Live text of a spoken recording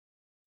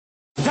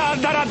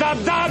da da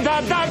da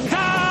da da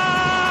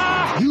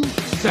da. You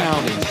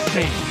sound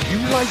insane. You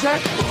realize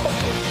that?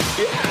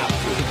 Yeah.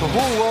 The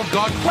whole world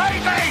gone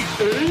crazy.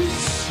 Are you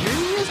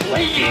serious?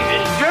 Ladies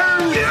and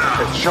germs.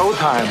 It's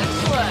showtime.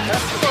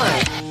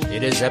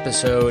 It is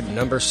episode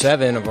number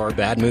 7 of our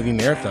Bad Movie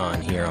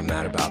Marathon here on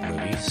Mad About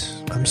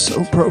Movies. I'm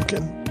so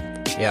broken.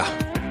 Yeah,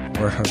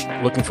 we're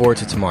looking forward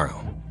to tomorrow.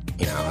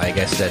 You know, I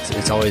guess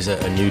it's always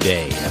a new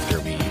day after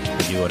we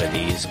do one of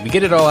these. We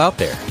get it all out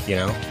there, you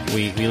know.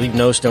 We leave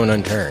no stone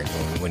unturned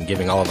when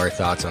giving all of our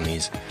thoughts on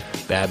these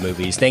bad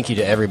movies. Thank you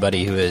to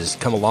everybody who has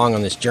come along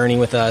on this journey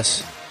with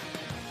us.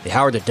 The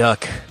Howard the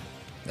Duck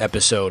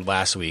episode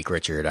last week,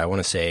 Richard, I want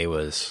to say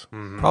was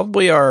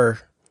probably our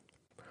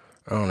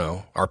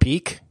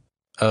peak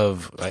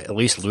of at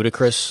least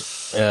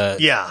ludicrous.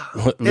 Yeah,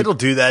 it'll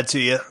do that to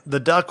you. The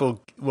duck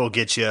will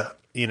get you,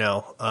 you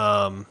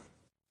know.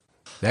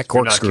 That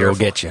corkscrew will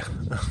get you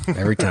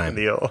every time.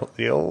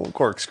 the old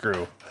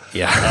corkscrew.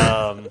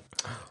 Yeah.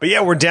 But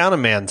yeah, we're down a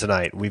man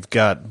tonight. We've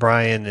got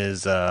Brian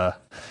is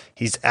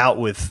he's out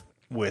with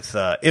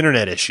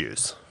internet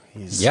issues.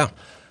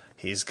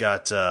 He's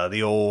got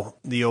the old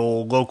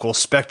local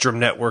Spectrum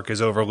network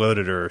is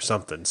overloaded or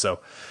something.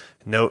 So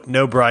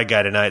no Bri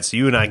guy tonight. So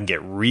you and I can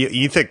get real.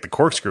 You think the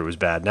corkscrew was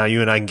bad? Now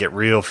you and I can get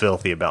real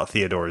filthy about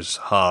Theodore's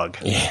hog.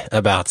 Yeah,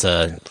 about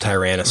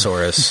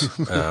Tyrannosaurus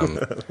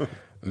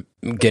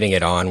getting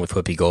it on with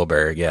Whoopi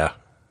Goldberg. Yeah,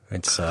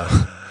 it's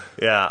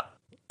yeah.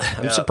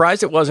 I'm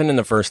surprised it wasn't in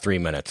the first 3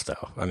 minutes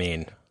though. I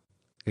mean,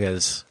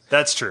 because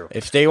that's true.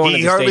 If they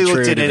wanted to stay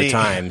true to the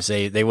times,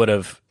 they would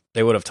have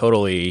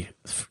totally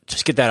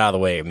just get that out of the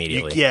way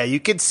immediately. You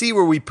could see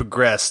where we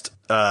progressed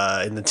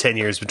in the 10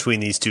 years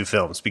between these two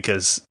films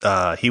because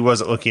he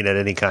wasn't looking at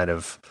any kind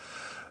of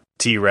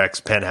T-Rex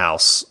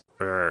penthouse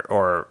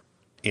or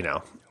you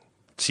know,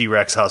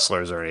 T-Rex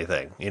hustlers or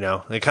anything. You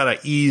know, they kind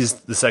of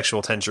eased the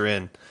sexual tension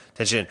in.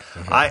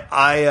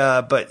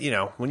 Mm-hmm. But you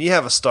know, when you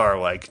have a star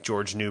like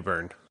George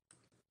Newbern,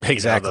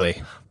 exactly,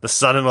 you know, the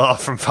son-in-law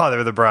from Father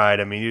of the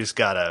Bride. I mean, you just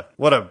gotta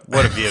what a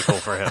vehicle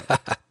for him.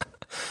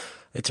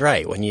 It's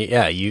right. When you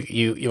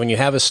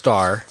have a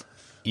star,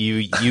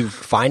 you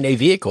find a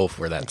vehicle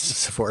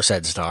for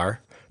said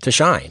star to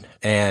shine,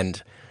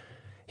 and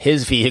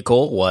his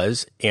vehicle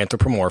was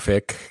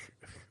anthropomorphic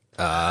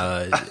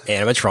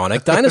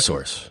animatronic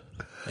dinosaurs,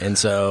 and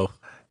so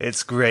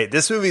it's great.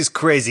 This movie's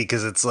crazy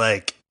because it's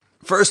like,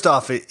 first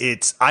off,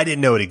 I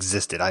didn't know it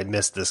existed. I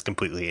missed this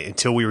completely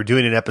until we were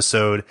doing an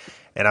episode,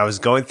 and I was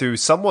going through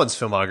someone's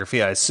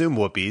filmography. I assume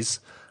Whoopi's,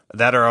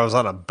 or I was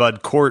on a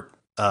Bud Cort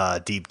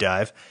deep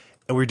dive.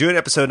 And we were doing an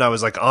episode, and I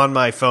was like on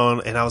my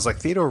phone, and I was like,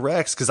 Theodore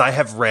Rex, because I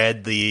have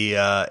read the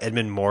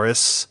Edmund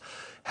Morris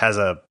has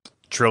a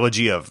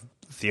trilogy of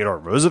Theodore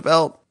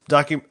Roosevelt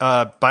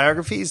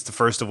biographies, the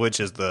first of which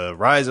is The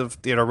Rise of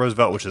Theodore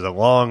Roosevelt, which is a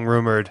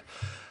long-rumored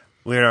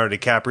Leonardo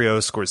DiCaprio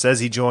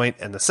Scorsese joint,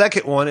 and the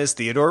second one is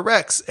Theodore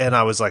Rex, and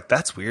I was like,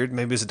 that's weird,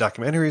 maybe it's a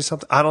documentary or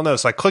something, I don't know,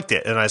 so I clicked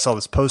it, and I saw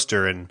this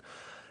poster, and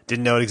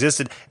didn't know it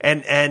existed,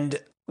 and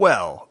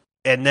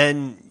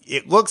then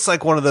it looks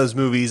like one of those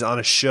movies on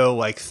a show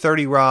like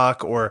 30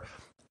 Rock or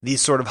these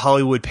sort of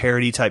Hollywood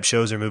parody type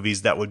shows or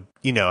movies that would,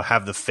 you know,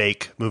 have the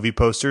fake movie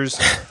posters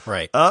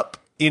right up,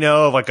 you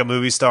know, of like a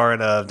movie star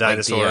and a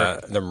dinosaur.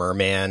 Like the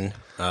merman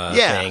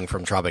thing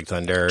from Tropic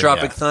Thunder.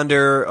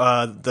 Thunder.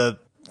 The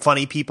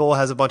Funny People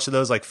has a bunch of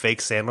those like fake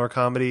Sandler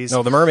comedies.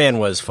 No, the merman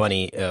was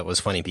Funny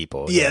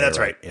People. Yeah, that's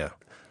right. Yeah.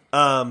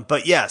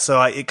 But yeah,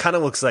 so it kind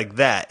of looks like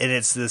that. And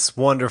it's this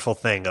wonderful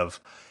thing of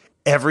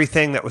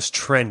everything that was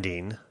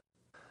trending.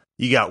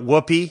 You got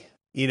Whoopi,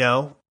 you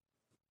know,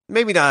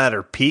 maybe not at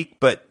her peak,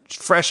 but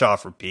fresh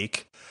off her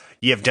peak.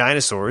 You have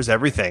dinosaurs.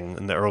 Everything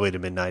in the early to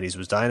mid 90s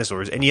was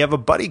dinosaurs, and you have a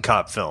buddy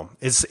cop film.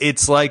 It's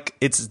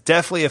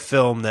definitely a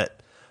film that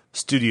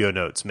Studio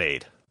Notes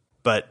made,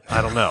 but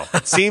I don't know.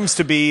 It seems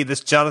to be this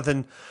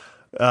Jonathan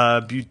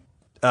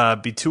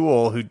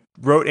Betuel who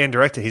wrote and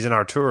directed. He's an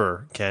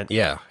auteur, Kent.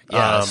 Yeah.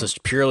 It's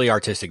just purely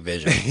artistic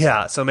vision.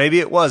 Yeah, so maybe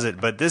it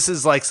wasn't, but this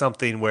is like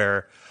something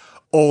where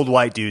old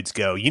white dudes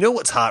go, you know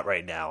what's hot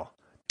right now?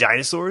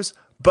 Dinosaurs,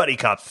 buddy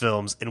cop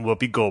films, and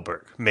Whoopi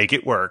Goldberg. Make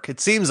it work. It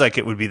seems like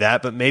it would be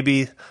that, but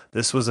maybe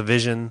this was a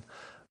vision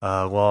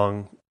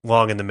long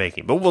in the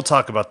making. But we'll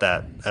talk about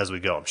that as we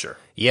go, I'm sure.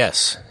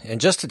 Yes,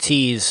 and just to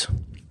tease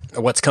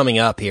what's coming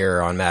up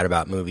here on Mad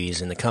About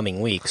Movies in the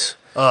coming weeks.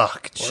 Oh,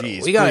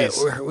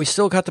 jeez. We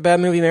still got the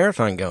Bad Movie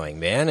Marathon going,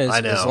 man. I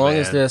know, as long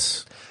as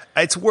this...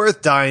 It's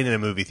worth dying in a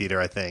movie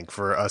theater, I think,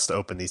 for us to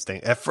open these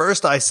things. At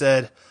first I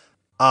said,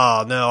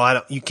 oh,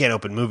 no, you can't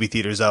open movie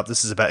theaters up.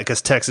 This is about,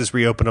 because Texas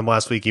reopened them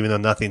last week, even though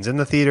nothing's in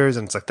the theaters.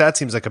 And it's like, that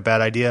seems like a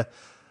bad idea.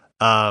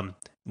 Now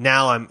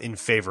I'm in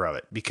favor of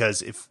it,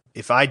 because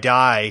if I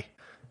die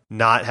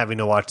not having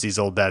to watch these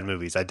old bad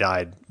movies, I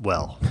died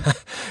well.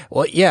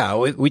 Well, yeah,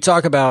 we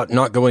talk about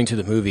not going to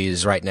the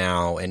movies right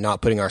now and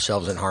not putting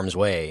ourselves in harm's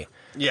way.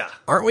 Yeah.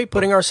 Aren't we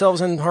putting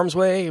ourselves in harm's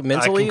way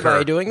mentally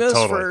by doing this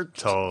for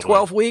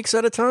 12 weeks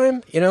at a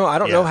time? You know, I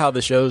don't know how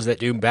the shows that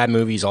do bad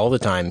movies all the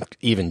time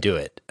even do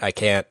it. I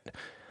can't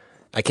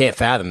I can't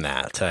fathom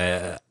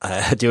that.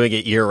 Doing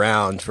it year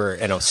round for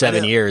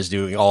 7 years,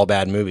 doing all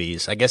bad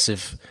movies. I guess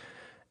if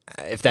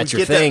that's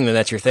your thing, then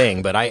that's your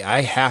thing. But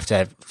I have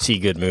to see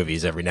good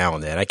movies every now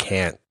and then. I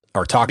can't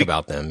or talk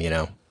about them.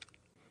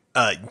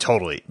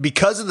 Totally,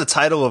 because of the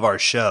title of our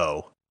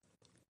show,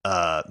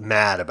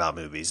 Mad About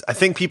Movies. I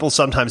think people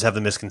sometimes have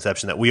the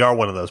misconception that we are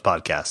one of those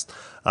podcasts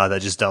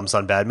that just dumps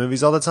on bad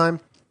movies all the time.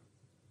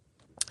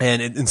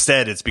 And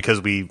instead, it's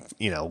because we,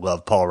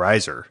 love Paul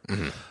Reiser,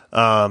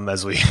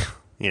 as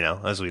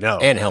we know,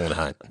 and Helen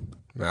Hunt.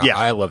 Yeah,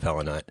 I love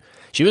Helen Hunt.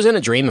 She was in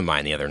a dream of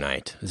mine the other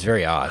night. It was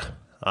very odd.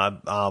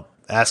 I'll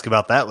ask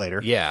about that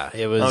later. Yeah,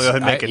 it was. I'll go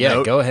ahead and make a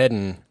note. Go ahead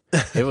and.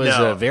 It was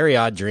a very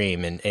odd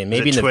dream, and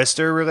maybe Is it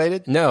Twister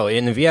related. No,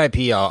 in the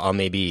VIP, I'll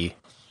maybe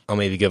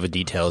give the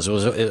details.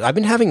 I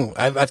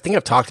think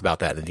I've talked about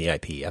that in the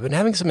VIP. I've been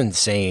having some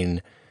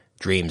insane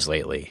dreams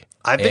lately.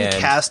 I've been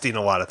casting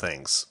a lot of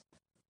things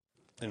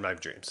in my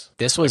dreams.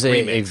 This was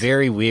a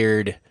very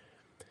weird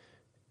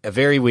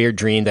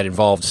dream that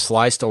involved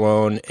Sly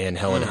Stallone and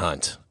Helen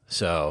Hunt.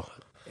 So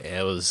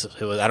it was.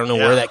 I don't know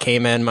where that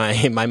came in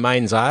my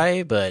mind's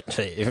eye, but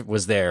it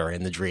was there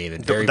in the dream.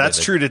 And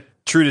that's vivid.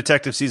 True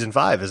Detective season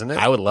 5, isn't it?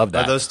 I would love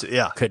that. Those two,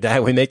 yeah. Could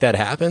we make that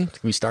happen? Can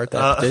we start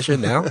that petition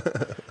now?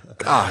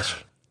 Gosh.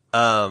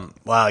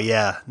 Wow.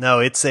 Yeah. No,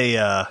 it's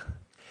a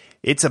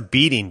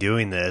beating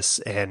doing this,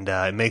 and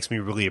it makes me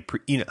really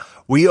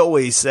we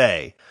always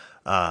say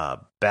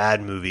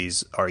bad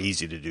movies are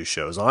easy to do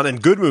shows on,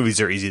 and good movies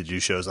are easy to do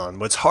shows on.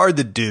 What's hard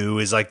to do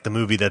is like the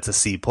movie that's a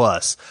C+.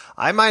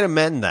 I might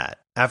amend that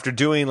after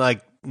doing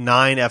like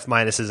 9 F-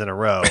 in a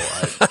row.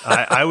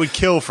 I would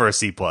kill for a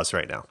C+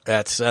 right now.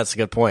 That's a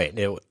good point.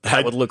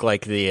 That would look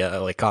like the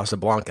like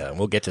Casablanca, and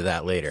we'll get to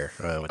that later.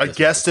 I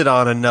guested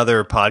on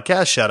another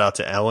podcast. Shout out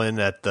to Ellen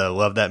at the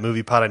Love That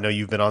Movie Pod. I know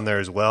you've been on there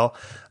as well.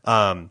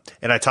 And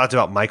I talked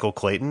about Michael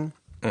Clayton.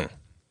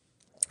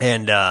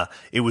 And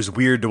it was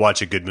weird to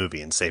watch a good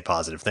movie and say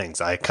positive things.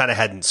 I kind of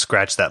hadn't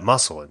scratched that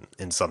muscle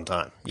in some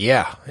time.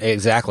 Yeah,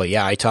 exactly.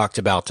 Yeah, I talked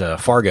about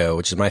Fargo,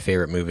 which is my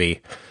favorite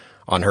movie,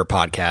 on her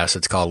podcast.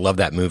 It's called Love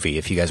That Movie.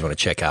 If you guys want to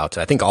check out,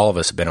 I think all of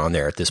us have been on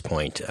there at this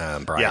point.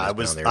 Brian, yeah, I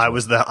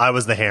was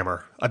the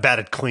hammer. I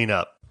batted clean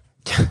up.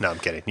 No, I'm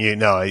kidding.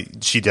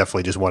 She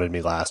definitely just wanted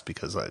me last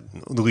because the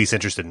least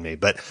interested in me.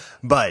 But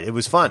it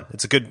was fun.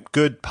 It's a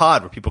good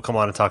pod where people come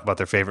on and talk about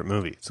their favorite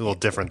movie. It's a little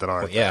different than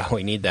ours. Well, yeah,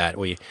 we need that.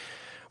 We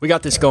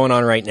got this going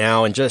on right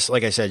now, and just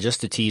like I said,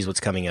 just to tease what's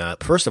coming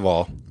up. First of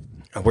all,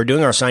 we're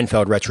doing our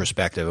Seinfeld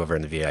retrospective over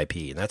in the VIP,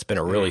 and that's been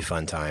a really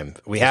fun time.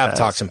 We have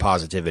talked some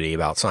positivity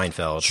about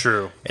Seinfeld.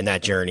 True. And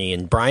that journey,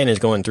 and Brian is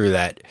going through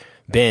that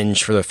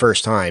binge for the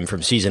first time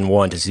from season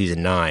 1 to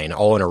season 9,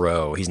 all in a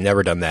row. He's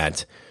never done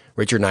that.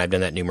 Richard and I have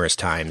done that numerous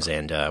times,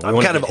 and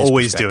I'm kind of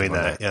always doing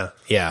that. Yeah.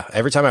 Yeah.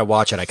 Every time I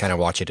watch it, I kind of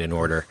watch it in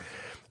order.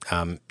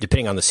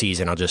 Depending on the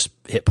season, I'll just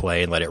hit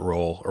play and let it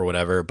roll or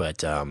whatever.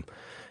 But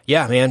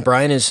yeah, man,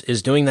 Brian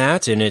is doing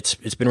that, and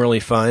it's been really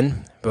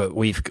fun. But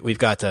we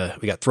got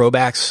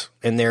throwbacks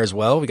in there as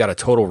well. We got a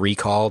Total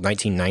Recall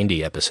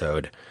 1990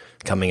 episode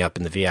coming up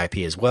in the VIP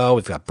as well.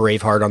 We've got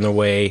Braveheart on the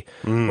way.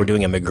 We're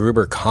doing a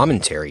MacGruber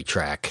commentary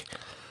track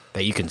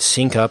that you can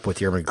sync up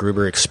with your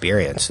MacGruber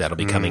experience. That'll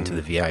be coming to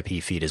the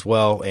VIP feed as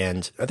well.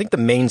 And I think the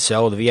main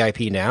sell of the VIP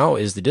now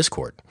is the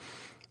Discord,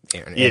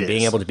 and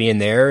being able to be in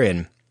there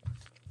and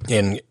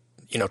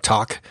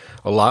talk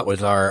a lot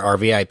with our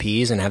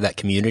VIPs and have that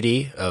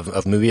community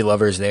of movie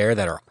lovers there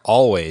that are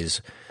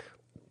always,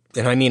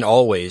 and I mean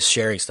always,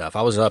 sharing stuff.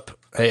 I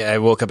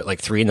woke up at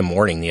like 3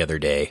 a.m. the other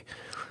day,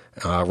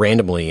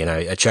 randomly, and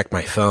I checked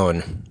my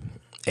phone,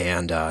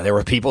 and there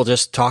were people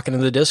just talking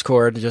in the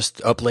Discord,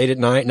 just up late at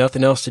night,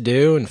 nothing else to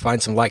do, and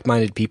find some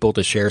like-minded people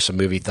to share some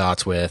movie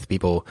thoughts with,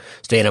 people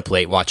staying up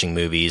late watching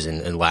movies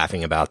and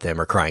laughing about them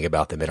or crying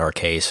about them in our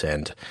case,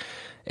 and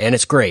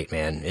it's great,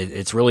 man.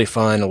 It's really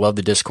fun. I love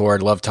the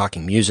Discord. Love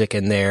talking music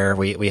in there.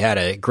 We had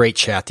a great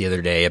chat the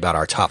other day about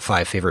our top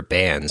 5 favorite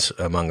bands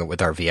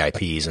with our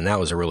VIPs, and that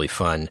was a really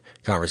fun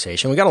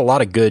conversation. We got a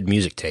lot of good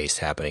music taste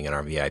happening in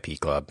our VIP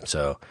club,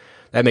 so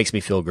that makes me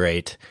feel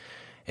great.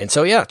 And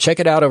so, yeah, check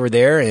it out over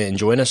there and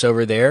join us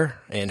over there.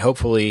 And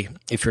hopefully,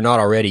 if you're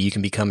not already, you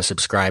can become a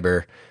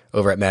subscriber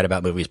over at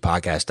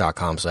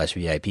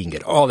madaboutmoviespodcast.com/VIP and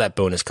get all that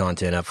bonus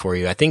content up for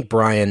you. I think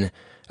Brian,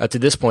 up to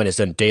this point, has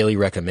done daily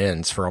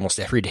recommends for almost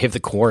every day of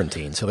the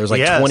quarantine. So there's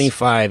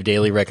 25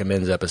 daily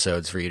recommends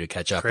episodes for you to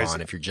catch up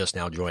on if you're just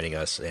now joining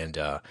us. And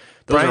those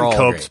Brian are all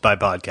copes great.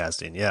 by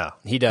podcasting. Yeah,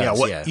 he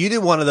does. Yeah, You did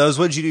one of those.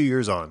 What did you do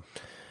yours on?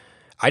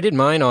 I did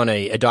mine on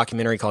a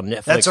documentary called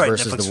Netflix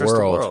versus the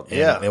World.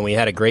 And we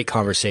had a great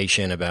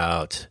conversation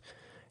about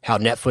how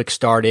Netflix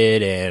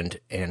started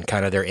and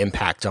kind of their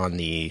impact on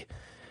the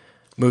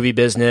movie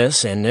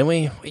business. And then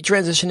we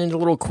transitioned into a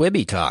little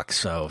Quibi talk.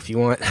 So if you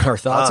want our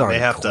thoughts on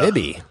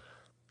Quibi,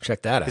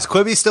 check that out. Is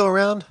Quibi still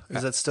around?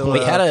 Is that still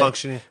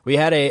functioning? We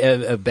had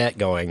a bet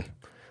going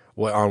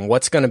on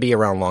what's going to be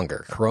around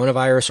longer,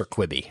 coronavirus or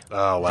Quibi.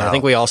 Oh, wow. And I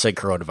think we all said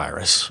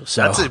coronavirus.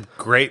 So that's a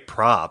great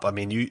prop. I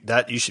mean, you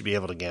should be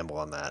able to gamble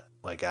on that.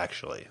 Like,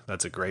 actually,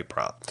 that's a great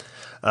prop.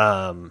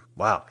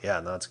 Wow.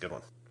 Yeah, no, that's a good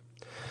one.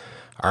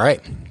 All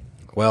right.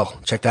 Well,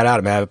 check that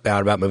out at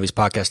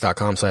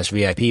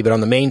aboutmoviespodcast.com/VIP. But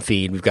on the main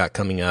feed, we've got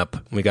coming up,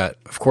 we got,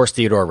 of course,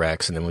 Theodore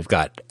Rex, and then we've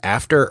got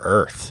After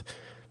Earth,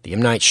 the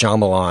M. Night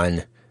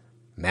Shyamalan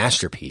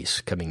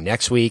masterpiece, coming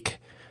next week.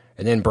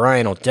 And then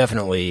Brian will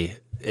definitely,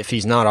 if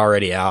he's not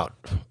already out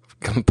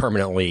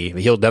permanently,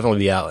 he'll definitely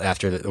be out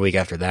after the week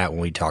after that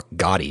when we talk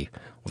Gotti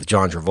with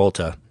John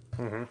Travolta.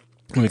 Mm-hmm.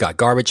 We got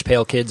Garbage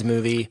Pail Kids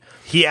movie.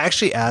 He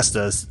actually asked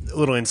us, a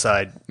little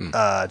inside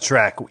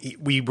track,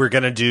 we were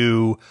going to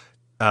do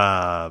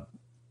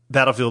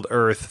Battlefield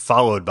Earth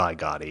followed by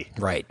Gotti.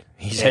 Right.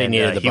 He said he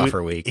needed the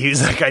buffer week. He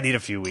was like, I need a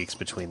few weeks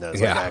between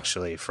those. Yeah. Like,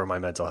 actually, for my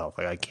mental health.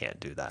 Like, I can't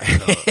do that.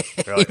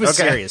 So, He was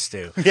serious,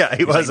 too. Yeah,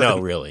 he was. Like, no,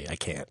 really, I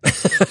can't.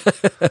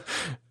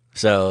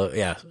 So,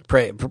 yeah,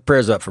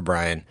 prayers up for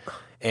Brian.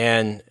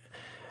 And,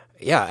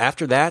 yeah,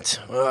 after that,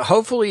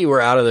 hopefully we're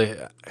out of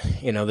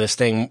this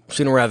thing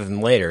sooner rather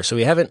than later. So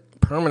we haven't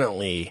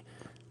permanently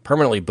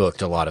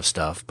booked a lot of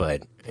stuff,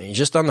 but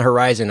just on the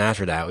horizon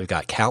after that, we've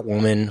got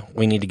Catwoman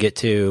we need to get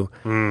to.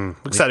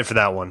 Excited for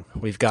that one.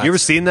 We've got. You ever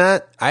seen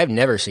that? I've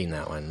never seen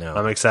that one, no.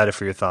 I'm excited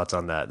for your thoughts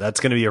on that. That's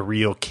going to be a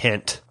real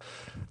Kent.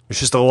 There's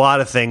just a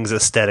lot of things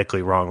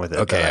aesthetically wrong with it.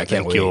 Okay, that I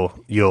think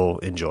you'll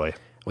enjoy.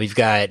 We've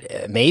got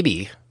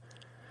maybe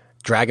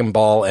Dragon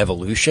Ball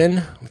Evolution,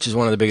 which is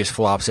one of the biggest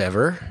flops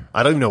ever.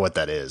 I don't even know what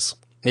that is.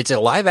 It's a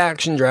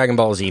live-action Dragon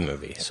Ball Z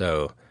movie,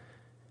 so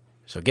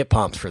get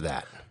pumped for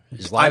that.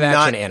 It's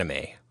live-action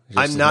anime.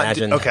 I'm not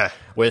okay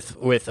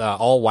with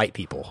all white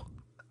people.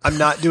 I'm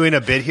not doing a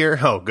bit here.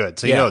 Oh, good.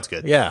 So you know it's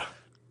good. Yeah.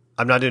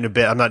 I'm not doing a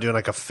bit. I'm not doing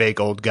like a fake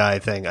old guy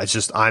thing. It's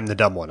just I'm the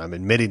dumb one. I'm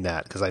admitting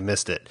that because I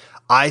missed it.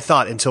 I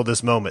thought until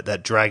this moment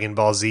that Dragon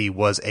Ball Z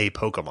was a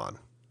Pokemon.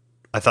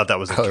 I thought that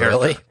was a character.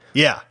 Really?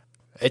 Yeah.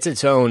 It's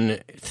its own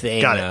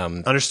thing. Got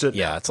it. Understood.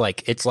 Yeah, it's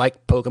like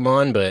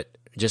Pokemon, but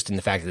just in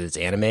the fact that it's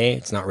anime,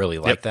 it's not really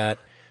like that.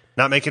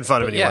 Not making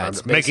fun of anyone. Yeah, I'm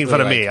making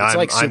fun of me. It's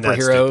like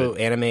superhero,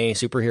 anime,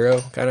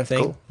 superhero kind of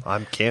thing. Cool.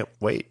 I can't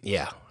wait.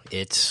 Yeah,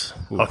 it's...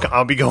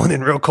 I'll be going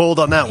in real cold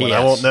on that one.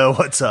 Yes. I won't know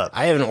what's up.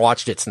 I haven't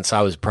watched it since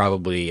I was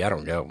probably, I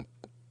don't know,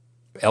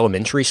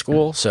 elementary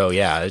school. So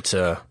yeah, it's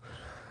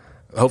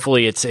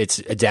hopefully it's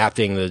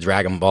adapting the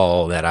Dragon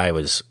Ball that I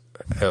was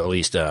at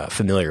least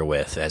familiar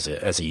with as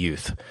a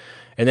youth.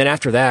 And then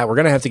after that, we're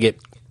going to have to get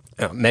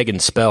Megan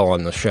Spell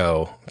on the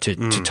show to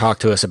talk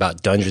to us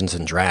about Dungeons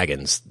and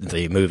Dragons,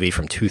 the movie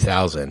from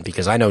 2000,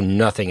 because I know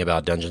nothing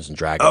about Dungeons and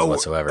Dragons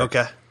whatsoever.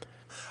 Okay.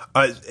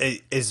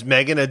 Is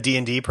Megan a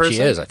D&D person?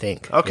 She is, I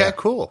think. Okay, yeah.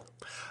 Cool.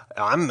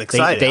 I'm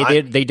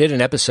excited. They did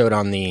an episode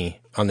on the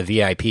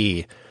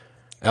VIP.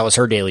 That was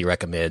her daily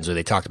recommends, where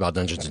they talked about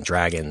Dungeons and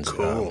Dragons.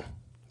 Cool.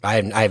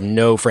 I have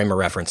no frame of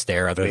reference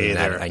there other than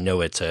that I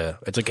know it's a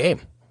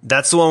game.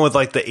 That's the one with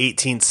like the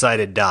 18th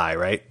sided die,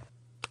 right?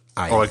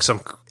 I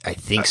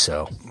think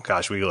so.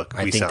 Gosh,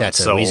 I think that's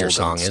a Weezer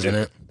song, isn't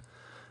it?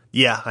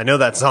 Yeah, I know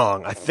that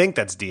song. I think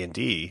that's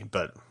D&D,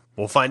 but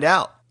we'll find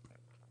out.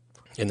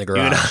 In the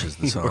Garage is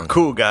the song. We're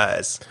cool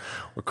guys.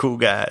 We're cool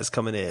guys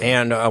coming in.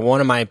 And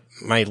one of my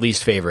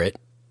least favorite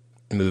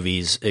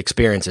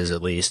experiences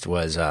at least,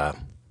 was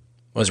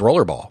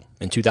Rollerball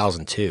in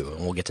 2002,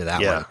 and we'll get to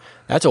that one.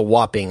 That's a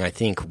whopping, I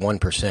think,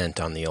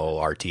 1% on the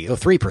old RT.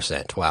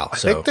 3%. Wow. I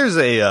think there's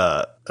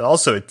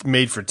also a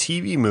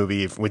made-for-TV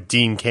movie with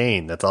Dean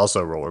Cain that's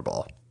also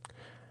Rollerball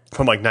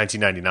from like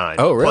 1999.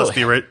 Oh,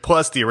 really?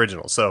 Plus the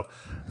original. So,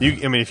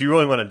 if you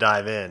really want to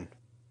dive in,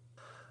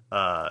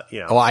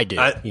 Oh, I do.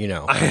 I do.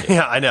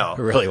 Yeah, I know.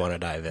 I really want to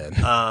dive in.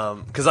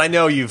 Because I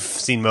know you've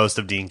seen most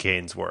of Dean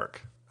Cain's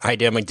work. I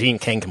did. I'm a Dean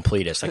Cain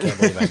completist. I can't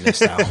believe I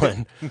missed that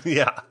one.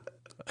 Yeah.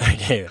 I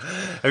do.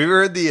 Have you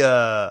ever heard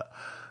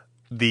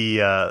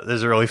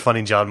there's a really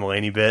funny John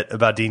Mulaney bit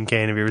about Dean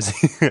Cain? Have you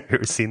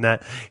ever seen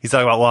that? He's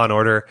talking about Law and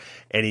Order,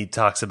 and he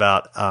talks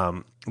about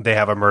they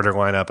have a murder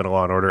lineup in a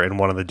Law and Order, and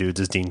one of the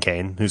dudes is Dean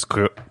Cain, who's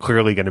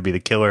clearly going to be the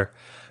killer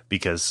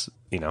because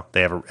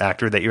they have an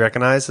actor that you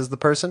recognize as the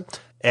person.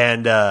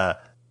 And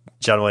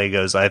John Mulaney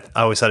goes, I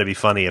always thought it'd be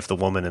funny if the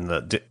woman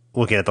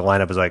looking at the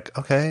lineup is like,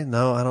 okay,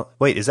 no, I don't.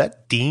 Wait, is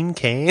that Dean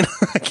Cain?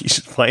 Like he's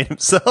just playing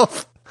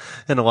himself.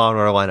 And the Law and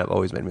Order lineup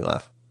always made me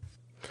laugh.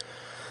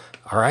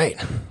 All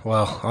right.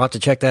 Well, I'll have to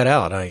check that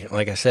out.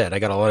 Like I said, I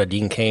got a lot of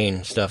Dean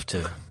Cain stuff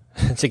to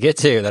get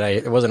to that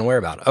I wasn't aware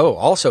about. Oh,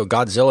 also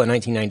Godzilla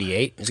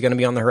 1998 is going to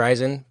be on the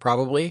horizon,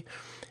 probably.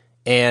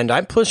 And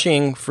I'm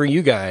pushing for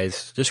you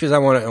guys, just because I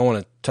want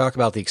to talk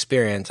about the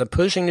experience, I'm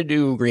pushing to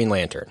do Green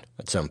Lantern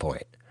at some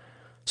point.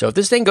 So if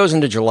this thing goes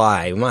into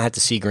July, we might have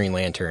to see Green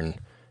Lantern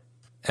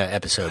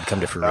episode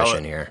come to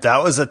fruition here.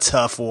 That was a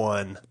tough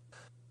one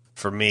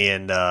for me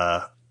and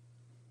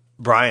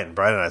Brian and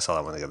I saw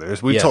that one together.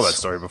 We've told that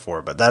story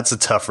before, but that's a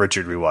tough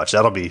Richard rewatch.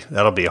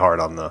 That'll be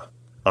hard on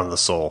the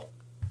soul.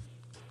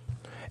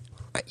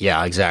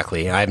 Yeah,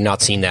 exactly. I have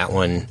not seen that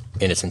one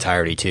in its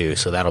entirety too,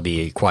 so that'll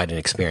be quite an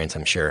experience,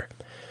 I'm sure.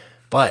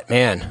 But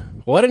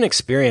man, what an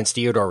experience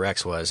Theodore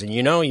Rex was. And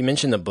you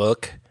mentioned the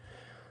book.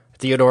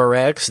 Theodore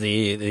Rex,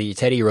 the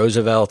Teddy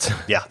Roosevelt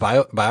Yeah.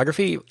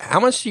 biography. How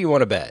much do you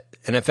want to bet?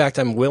 And in fact,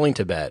 I'm willing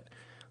to bet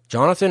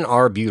Jonathan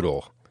R.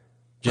 Butel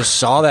just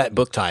saw that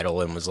book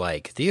title and was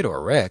like,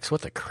 Theodore Rex,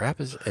 what the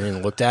crap is, and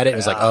then looked at it and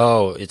was like,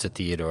 oh, it's a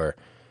Theodore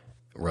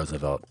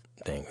Roosevelt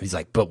thing. He's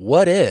like, but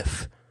what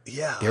if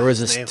there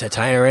was a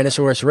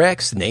Tyrannosaurus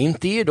Rex named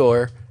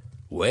Theodore?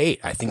 Wait,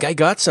 I think I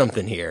got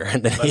something here.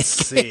 And then Let's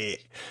see.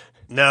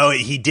 No,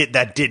 he did.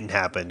 That didn't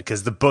happen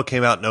because the book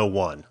came out in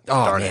 2001.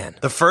 Oh, Darn man.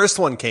 it. The first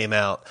one came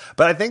out,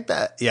 but I think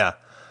that yeah,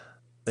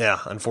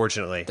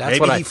 unfortunately, That's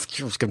what I was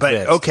convinced.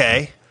 But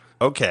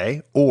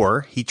okay.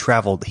 Or he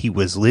traveled. He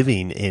was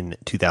living in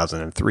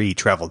 2003.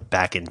 Traveled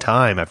back in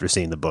time after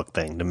seeing the book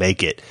thing to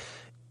make it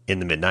in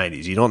the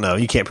mid-90s. You don't know.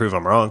 You can't prove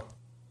I'm wrong.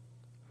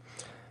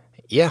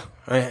 Yeah,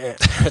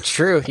 that's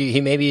true. He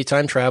maybe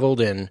time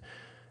traveled, and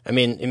I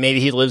mean,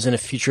 maybe he lives in a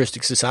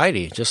futuristic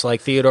society, just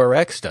like Theodore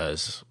Rex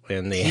does.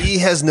 He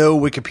has no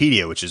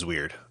Wikipedia, which is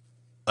weird.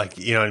 Like,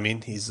 you know what I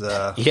mean? He's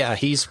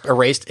he's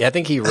erased. I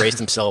think he erased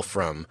himself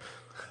from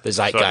the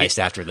zeitgeist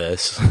after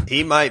this.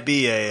 He might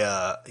be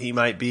a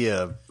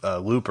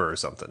looper or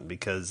something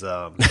because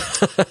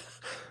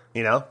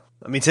you know.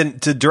 I mean,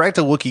 to direct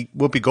a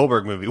Whoopi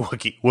Goldberg movie,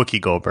 Wookie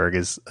Goldberg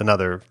is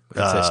another. It's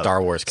a Star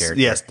Wars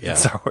character. Yes, yeah.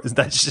 Star Wars.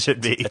 That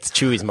should be. That's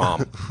Chewie's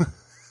mom.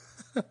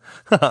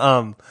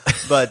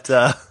 But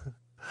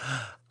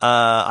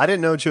I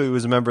didn't know Chewie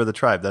was a member of the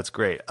tribe. That's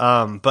great.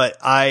 But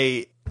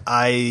I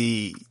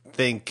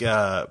think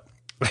that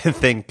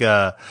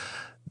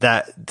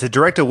to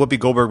direct a Whoopi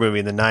Goldberg movie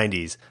in the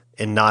 90s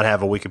and not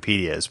have a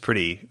Wikipedia is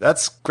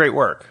that's great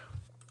work.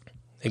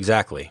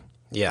 Exactly.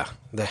 Yeah.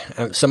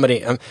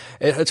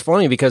 It's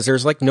funny because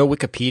there's like no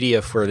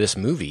Wikipedia for this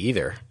movie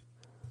either.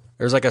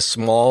 There's like a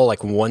small, like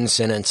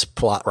 1-sentence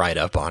plot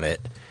write-up on it,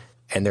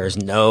 and there's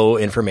no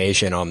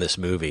information on this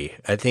movie.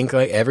 I think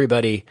like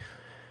everybody,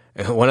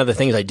 one of the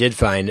things I did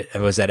find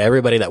was that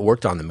everybody that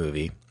worked on the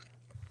movie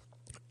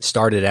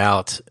started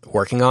out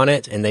working on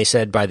it, and they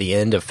said by the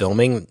end of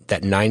filming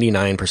that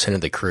 99%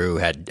 of the crew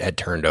had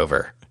turned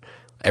over.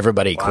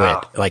 Everybody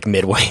quit like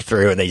midway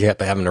through, and they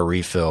kept having to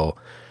refill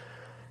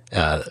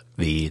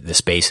the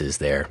spaces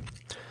there.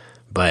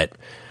 But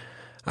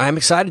I'm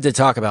excited to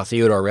talk about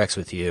Theodore Rex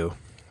with you,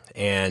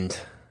 and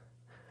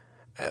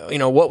you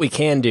know what we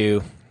can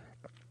do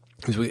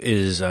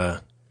is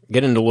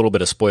get into a little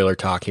bit of spoiler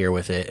talk here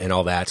with it and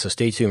all that. So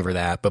stay tuned for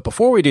that. But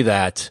before we do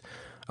that,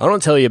 I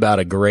want to tell you about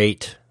a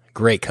great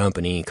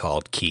company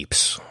called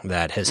Keeps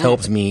that has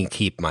helped me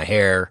keep my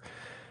hair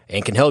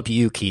and can help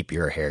you keep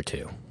your hair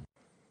too.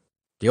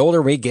 The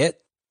older we get,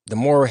 the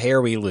more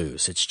hair we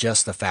lose. It's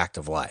just the fact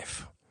of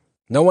life.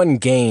 No one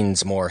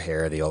gains more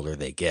hair the older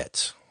they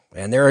get.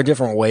 And there are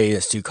different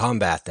ways to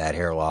combat that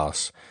hair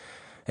loss.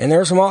 And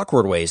there are some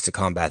awkward ways to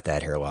combat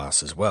that hair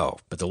loss as well.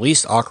 But the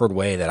least awkward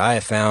way that I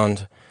have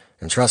found,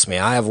 and trust me,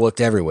 I have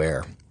looked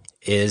everywhere,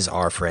 is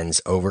our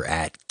friends over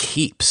at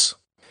Keeps.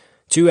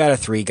 2 out of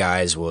 3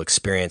 guys will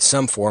experience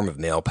some form of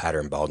male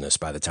pattern baldness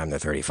by the time they're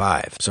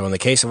 35. So in the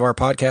case of our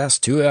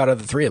podcast, 2 out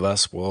of the 3 of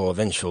us will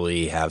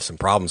eventually have some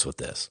problems with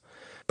this.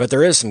 But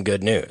there is some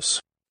good news.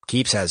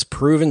 Keeps has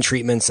proven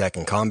treatments that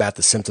can combat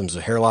the symptoms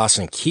of hair loss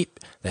and keep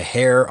the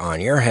hair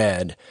on your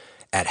head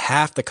at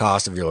half the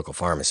cost of your local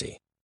pharmacy.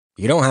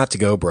 You don't have to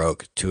go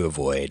broke to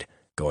avoid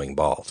going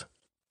bald.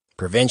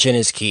 Prevention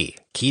is key.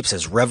 Keeps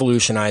has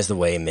revolutionized the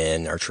way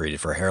men are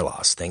treated for hair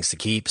loss. Thanks to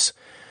Keeps,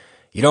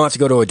 you don't have to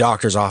go to a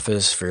doctor's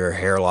office for your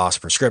hair loss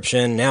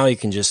prescription. Now you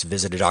can just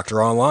visit a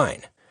doctor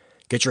online.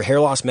 Get your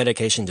hair loss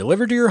medication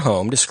delivered to your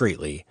home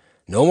discreetly.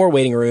 No more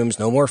waiting rooms,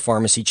 no more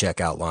pharmacy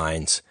checkout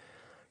lines.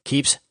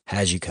 Keeps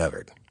has you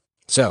covered.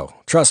 So,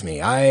 trust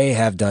me, I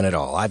have done it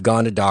all. I've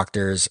gone to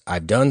doctors,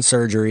 I've done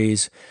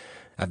surgeries,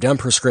 I've done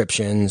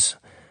prescriptions,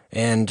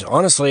 and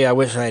honestly, I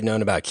wish I had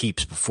known about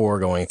Keeps before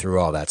going through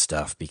all that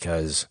stuff,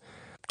 because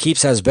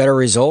Keeps has better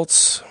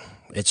results,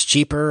 it's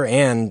cheaper,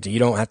 and you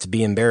don't have to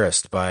be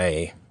embarrassed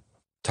by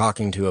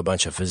talking to a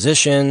bunch of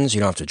physicians, you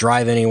don't have to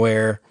drive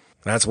anywhere.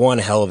 That's one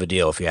hell of a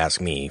deal, if you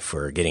ask me,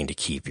 for getting to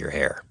keep your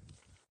hair.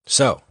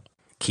 So,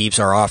 Keeps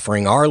are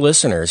offering our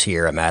listeners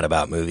here at Mad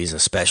About Movies a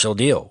special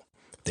deal.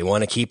 If they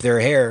want to keep their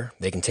hair,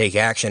 they can take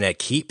action at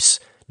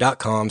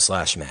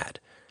keeps.com/mad.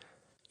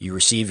 You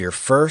receive your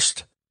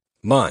first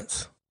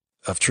month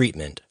of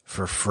treatment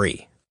for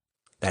free.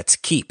 That's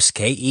Keeps,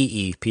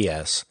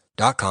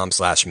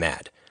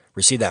 KEEPS.com/mad.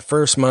 Receive that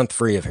first month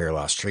free of hair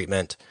loss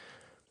treatment.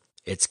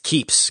 It's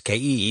Keeps,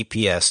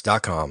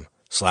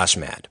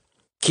 KEEPS.com/mad.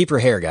 Keep your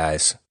hair,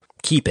 guys.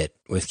 Keep it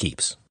with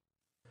Keeps.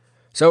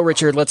 So,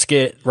 Richard, let's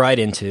get right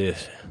into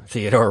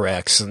Theodore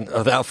Rex. And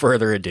without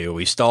further ado,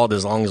 we stalled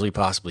as long as we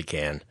possibly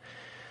can.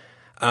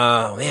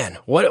 Man,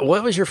 what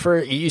was your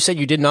first... You said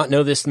you did not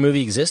know this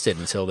movie existed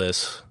until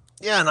this.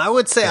 Yeah, and I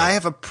would say I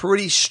have a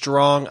pretty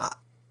strong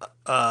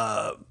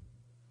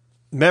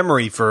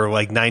memory for,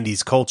 like,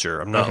 90s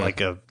culture. I'm not, like,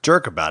 a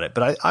jerk about it,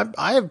 but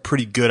I have a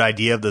pretty good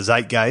idea of the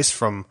zeitgeist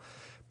from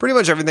pretty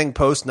much everything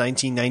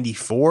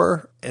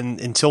post-1994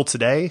 and until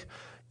today.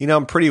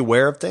 I'm pretty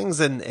aware of things,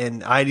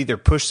 and I'd either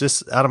push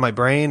this out of my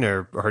brain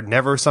or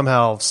never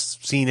somehow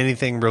seen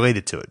anything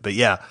related to it. But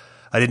yeah,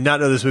 I did not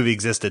know this movie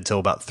existed until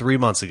about 3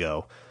 months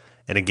ago.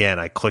 And again,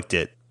 I clicked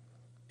it,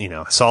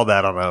 I saw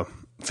that on a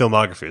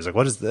filmography. I was like,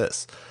 what is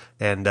this?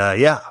 And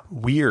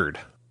weird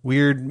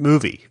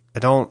movie.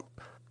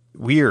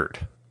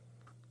 Weird.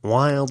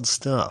 Wild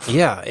stuff.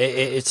 Yeah,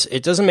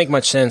 it doesn't make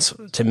much sense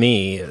to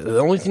me. The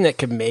only thing that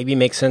could maybe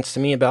make sense to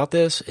me about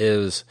this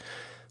is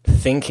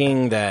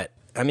thinking that,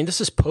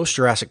 this is post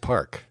Jurassic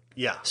Park.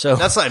 Yeah, so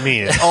that's what I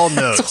mean. It's all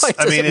notes.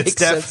 It makes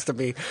sense to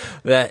me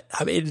that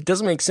it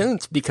doesn't make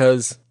sense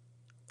because,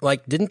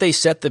 didn't they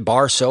set the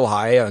bar so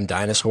high on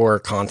dinosaur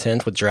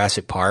content with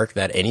Jurassic Park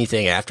that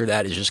anything after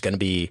that is just going to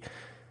be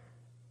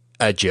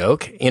a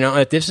joke?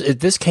 If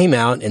this came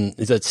out, and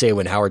let's say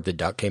when Howard the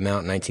Duck came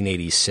out in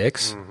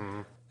 1986.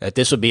 That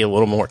this would be a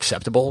little more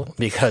acceptable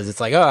because it's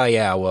like, oh,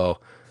 yeah,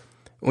 well,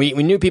 we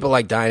knew people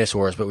like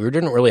dinosaurs, but we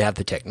didn't really have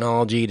the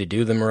technology to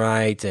do them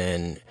right,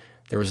 and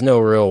there was no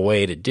real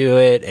way to do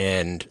it,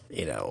 and,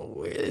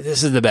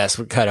 this is the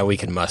best cut we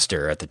can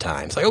muster at the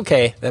time. It's like,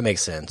 okay, that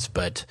makes sense,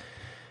 but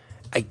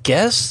I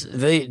guess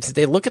they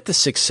look at the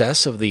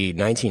success of the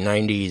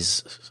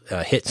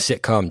 1990s hit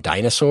sitcom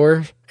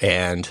Dinosaur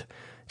and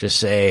just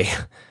say,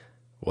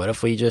 what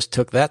if we just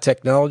took that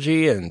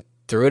technology and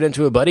threw it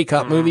into a buddy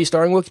cop movie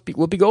starring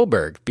Whoopi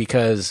Goldberg?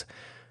 Because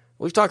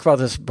we've talked about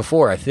this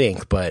before, I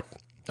think, but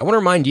I want to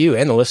remind you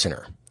and the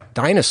listener,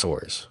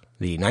 Dinosaurs,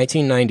 the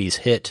 1990s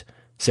hit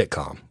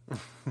sitcom.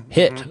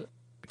 Hit,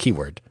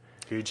 keyword.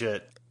 Huge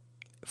hit.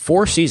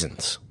 4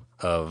 seasons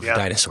of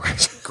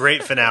dinosaurs.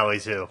 Great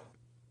finale, too.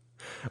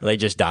 They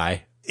just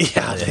die.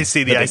 Yeah, they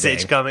see the Ice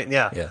Age coming.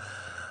 Yeah.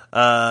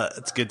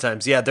 It's good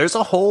times. Yeah, there's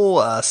a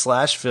whole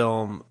slash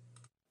film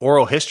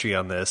oral history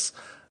on this.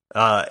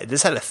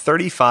 This had a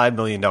 $35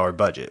 million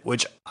budget,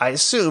 which I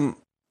assume,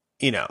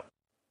 Whoopi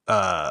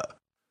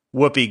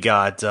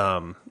got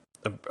a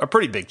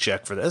pretty big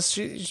check for this.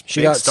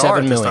 She got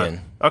 $7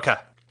 million. Okay.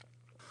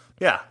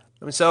 Yeah.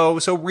 So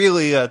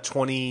really a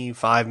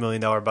 $25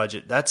 million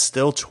budget. That's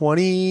still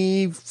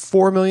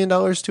 $24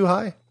 million too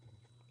high.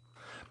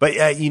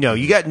 But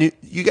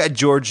you got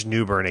George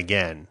Newbern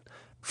again,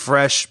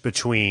 fresh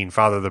between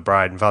Father of the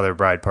Bride and Father of the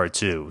Bride Part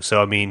 2.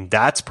 So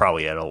that's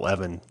probably at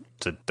 $11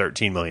 to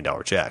 $13 million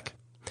check.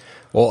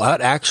 Well,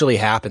 what actually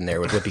happened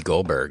there with Whoopi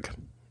Goldberg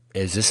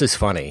is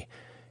funny,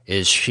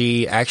 is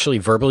she actually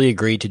verbally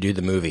agreed to do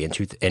the movie in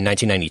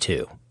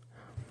 1992.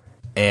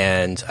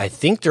 And I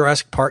think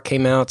Jurassic Park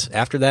came out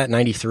after that,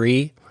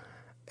 93.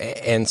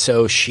 And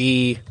so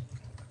she,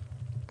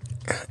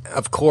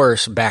 of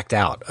course, backed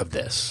out of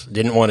this,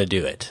 didn't want to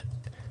do it.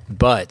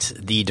 But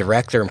the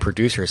director and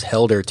producers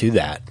held her to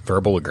that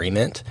verbal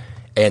agreement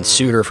and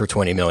sued her for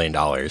 $20 million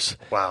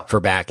for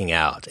backing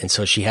out. And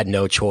so she had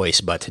no choice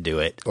but to do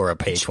it or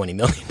pay $20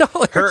 million.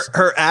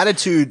 Her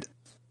attitude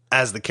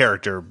as the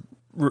character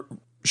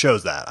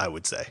shows that, I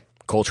would say.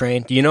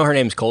 Coltrane? Do you know her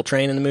name's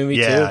Coltrane in the movie,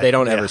 too? They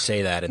don't ever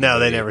say that in the movie. No,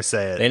 they never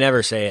say it. They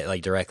never say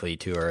it directly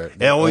to her.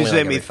 It always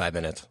made me 5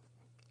 minutes.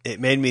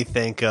 It made me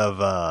think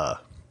of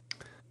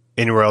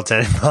in Royal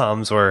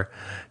Tenenbaums where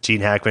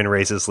Gene Hackman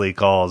racistly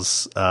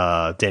calls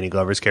Danny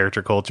Glover's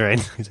character Coltrane.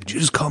 He's like, "Did you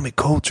just call me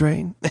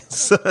Coltrane?"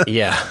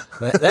 Yeah,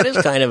 that is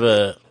kind of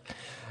a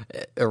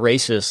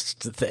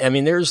racist.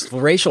 There's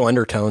racial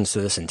undertones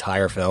to this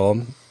entire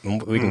film.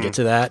 We can get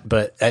to that,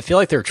 but I feel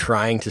like they're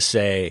trying to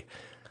say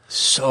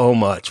so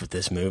much with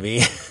this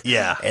movie.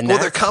 Yeah, and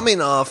they're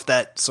coming off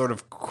that sort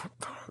of,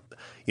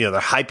 they're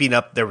hyping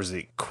up. There was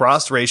the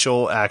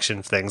cross-racial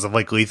action things of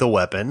Lethal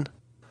Weapon,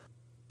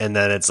 and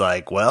then it's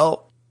like,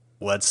 well,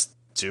 let's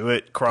do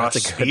it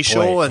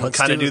cross-racial and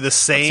kind of do the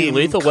same.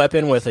 Lethal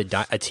Weapon with a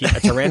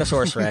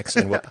Tyrannosaurus Rex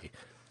and Whoopi.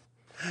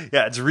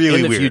 Yeah, it's really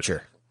in the weird.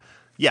 Future.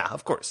 Yeah,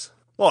 of course.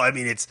 Well,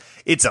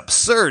 it's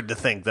absurd to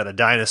think that a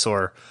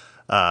dinosaur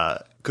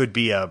could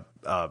be a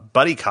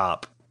buddy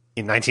cop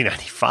in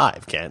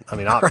 1995, Kent.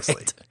 Obviously.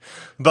 Right.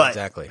 But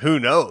exactly. Who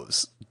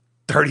knows?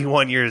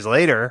 31 years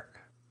later,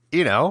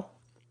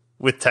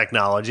 with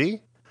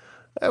technology,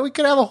 we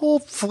could have a whole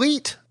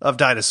fleet of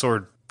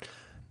dinosaur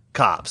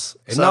cops.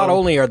 And not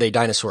only are they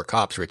dinosaur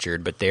cops,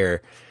 Richard, but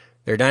they're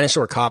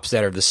dinosaur cops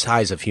that are the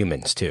size of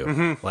humans, too.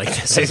 Mm-hmm.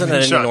 This isn't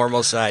a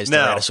normal size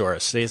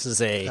Tyrannosaurus. This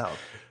is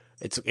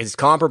It's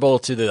comparable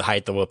to the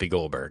height of Whoopi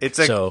Goldberg.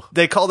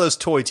 They call those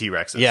toy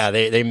T-Rexes. Yeah,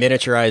 they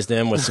miniaturized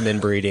them with some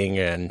inbreeding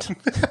and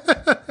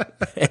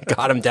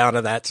got him down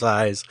to that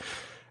size.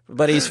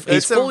 But he's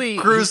fully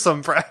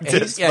gruesome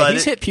practice.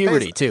 He's hit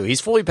puberty too.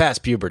 He's fully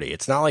past puberty.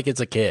 It's not like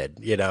it's a kid.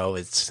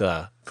 It's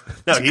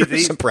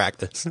he's some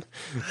practice.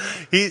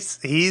 He's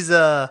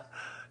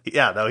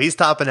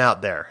topping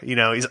out there. He's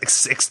like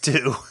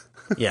 6'2".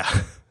 Yeah.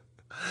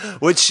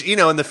 Which,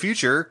 in the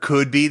future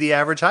could be the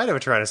average height of a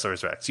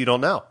Tyrannosaurus Rex. You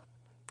don't know.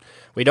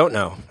 We don't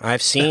know.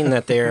 I've seen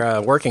that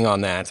they're working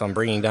on that, on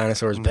bringing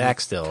dinosaurs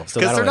back still.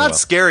 Because they're not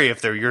scary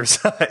if they're your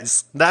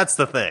size. That's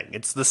the thing.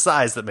 It's the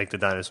size that make the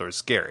dinosaurs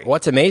scary.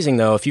 What's amazing,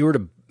 though, if you were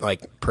to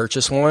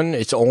purchase one,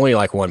 it's only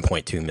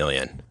 $1.2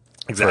 million.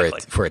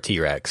 Exactly. for a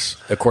T-Rex,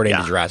 according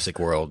to Jurassic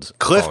World.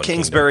 Cliff Fallen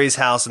Kingsbury's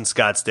house in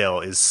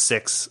Scottsdale is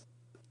 6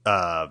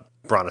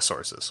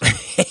 brontosauruses.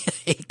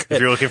 If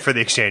you're looking for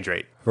the exchange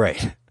rate.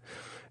 Right.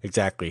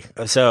 Exactly.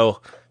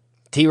 So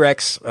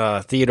T-Rex,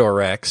 Theodore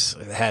Rex,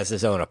 has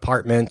his own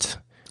apartment.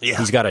 Yeah.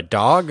 He's got a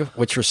dog,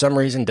 which for some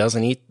reason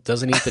doesn't eat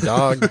the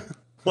dog.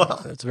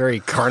 Well, it's a very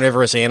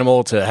carnivorous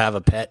animal to have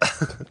a pet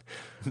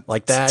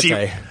like that.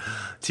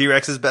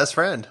 T-Rex's best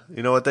friend.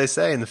 You know what they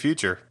say in the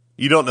future.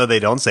 You don't know they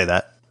don't say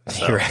that.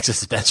 So. T-Rex is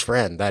his best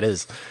friend.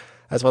 That's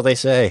what they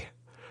say.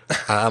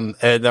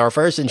 And our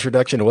first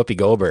introduction to Whoopi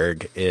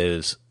Goldberg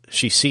is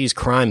she sees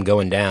crime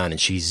going down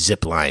and she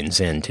zip lines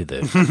into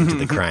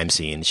the crime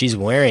scene. She's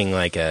wearing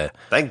like a...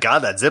 Thank God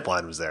that zip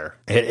line was there.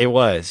 It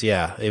was,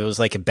 yeah. It was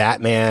like a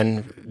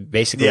Batman,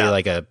 basically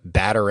like a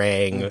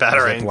batarang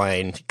zip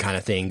line kind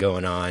of thing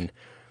going on.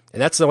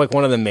 And that's like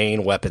one of the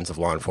main weapons of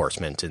law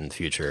enforcement in the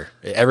future.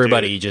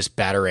 Everybody just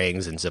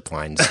batarangs and zip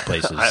lines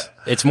places.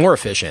 It's more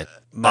efficient.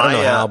 I don't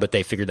know how, but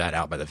they figured that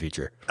out by the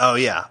future. Oh,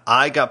 yeah.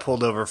 I got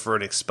pulled over for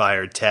an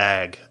expired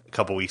tag a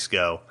couple weeks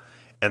ago,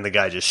 and the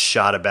guy just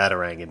shot a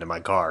batarang into my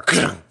car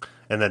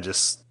and then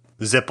just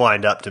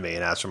zip-lined up to me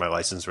and asked for my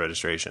license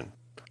registration.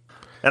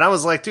 And I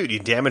was like, dude, you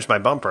damaged my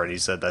bumper. And he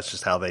said that's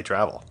just how they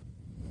travel.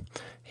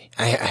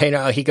 I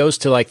know. He goes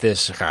to like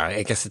this,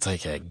 I guess it's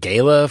like a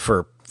gala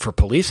for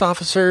police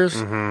officers,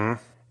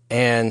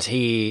 and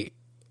he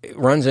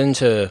runs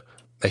into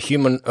a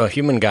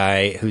human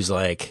guy who's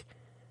like,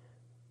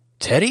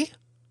 Teddy,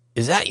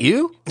 is that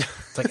you?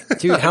 It's like,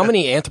 dude, how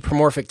many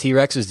anthropomorphic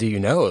T-Rexes do you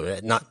know?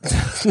 It's not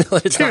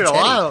Teddy. A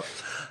lot.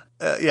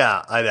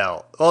 Yeah, I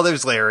know. Well,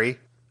 there's Larry,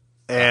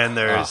 and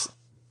there's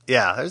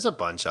a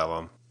bunch of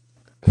them.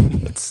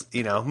 It's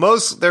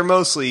they're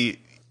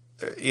mostly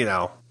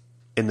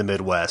in the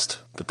Midwest,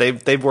 but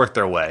they've worked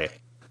their way.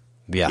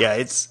 Yeah,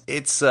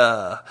 it's.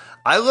 I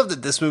love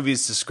that this movie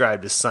is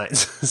described as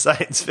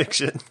science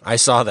fiction. I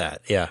saw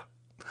that. Yeah,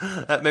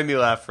 that made me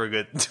laugh for a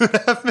good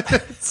 2.5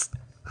 minutes.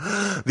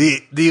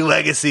 The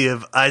legacy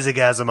of Isaac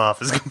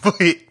Asimov is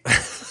complete.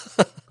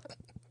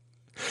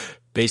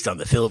 Based on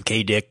the Philip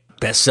K. Dick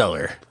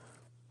bestseller.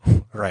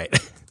 Right.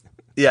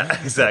 Yeah,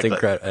 exactly.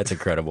 That's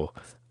incredible.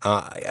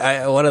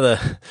 One of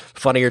the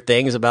funnier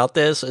things about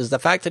this is the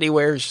fact that he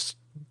wears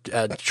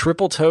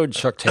triple-toed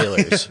Chuck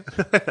Taylors.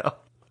 I know.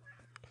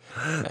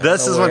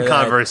 This is when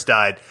Converse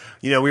died.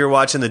 We were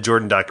watching the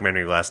Jordan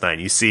documentary last night.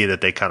 And you see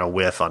that they kind of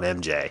whiff on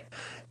MJ.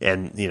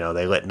 And,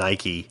 they let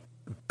Nike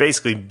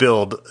basically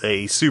build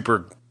a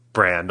super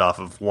brand off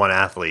of one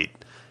athlete.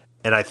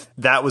 And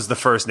that was the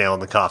first nail in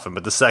the coffin.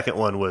 But the second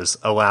one was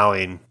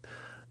allowing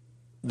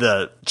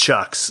the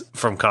Chucks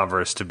from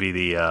Converse to be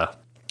the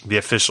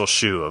official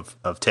shoe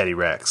of Teddy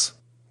Rex.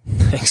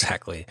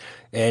 Exactly.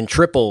 And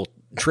triple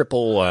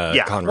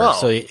Converse. Well,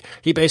 so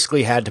he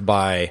basically had to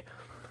buy,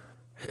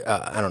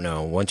 I don't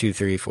know, 1, 2,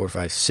 3, 4,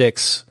 5,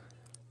 6.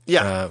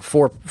 Yeah.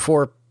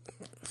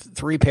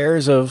 3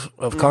 pairs of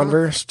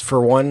Converse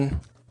for one.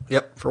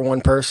 Yep. For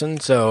one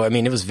person. So, I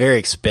mean, it was very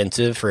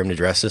expensive for him to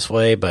dress this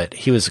way, but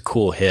he was a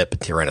cool, hip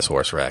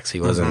Tyrannosaurus Rex. He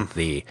wasn't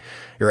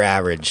your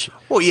average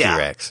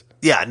T-Rex.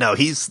 Yeah, no,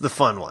 he's the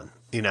fun one.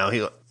 He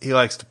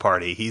likes to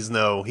party. He's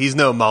no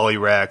Molly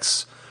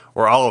Rex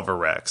or Oliver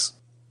Rex.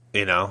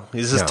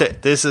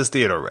 This is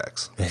Theodore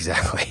Rex.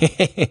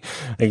 Exactly.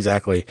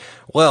 Exactly.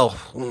 Well,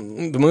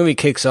 the movie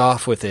kicks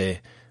off with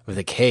a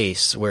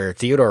case where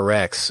Theodore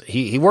Rex,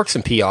 he works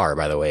in PR,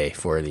 by the way,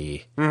 for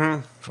the,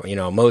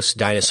 most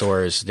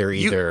dinosaurs, they're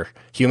either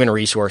human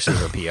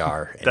resources or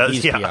PR. And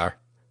he's PR.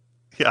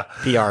 Yeah.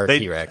 PR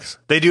T-Rex.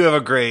 They do have a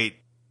great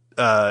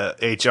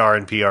HR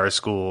and PR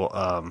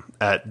school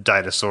at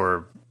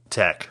Dinosaur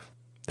Tech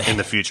in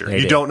the future.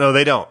 You don't know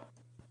they don't.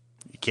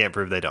 You can't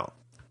prove they don't.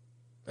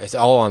 It's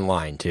all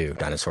online, too,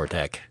 Dinosaur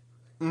Tech.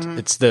 Mm-hmm.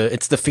 It's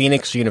the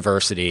Phoenix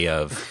University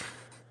of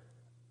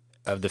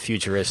the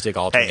futuristic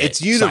alternate. Hey,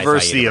 it's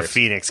University of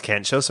Phoenix,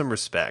 Kent. Show some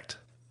respect.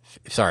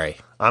 Sorry.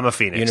 I'm a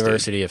Phoenix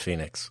University of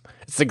Phoenix.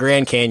 It's the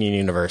Grand Canyon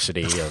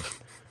University of...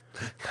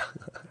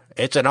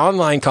 It's an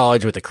online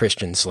college with a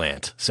Christian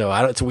slant. So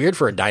it's weird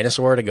for a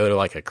dinosaur to go to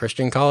like a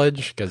Christian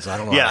college because I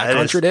don't know how that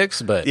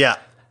contradicts, but yeah.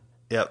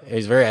 Yep.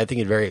 I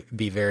think it'd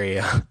be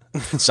very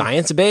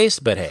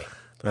science-based, but hey,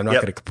 I'm not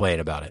going to complain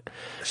about it.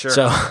 Sure.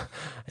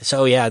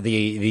 So yeah,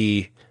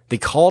 the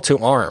call to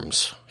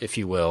arms, if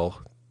you will,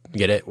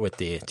 get it with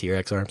the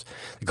T-Rex arms?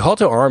 The call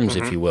to arms,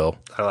 if you will.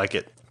 I like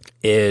it.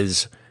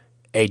 Is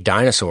a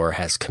dinosaur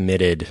has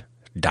committed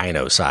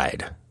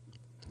dinocide.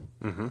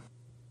 Mm-hmm.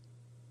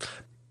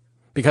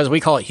 Because we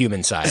call it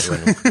humancide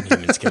when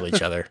humans kill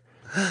each other.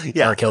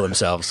 Yeah. Or kill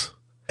themselves.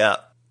 Yeah.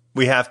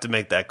 We have to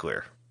make that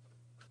clear.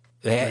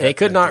 They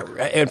could not.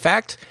 In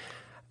fact,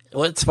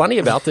 what's funny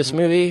about this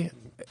movie,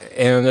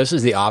 and this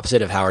is the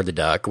opposite of Howard the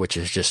Duck, which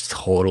is just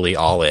totally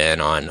all in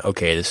on,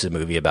 okay, this is a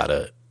movie about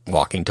a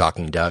walking,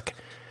 talking duck.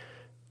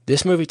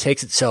 This movie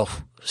takes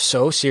itself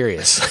so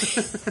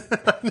seriously.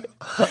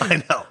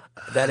 I know.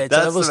 That it's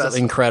almost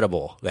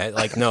incredible. That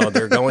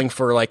they're going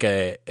for like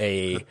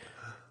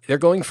they're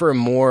going for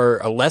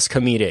a less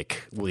comedic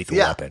lethal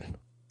weapon.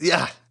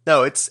 Yeah.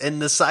 No,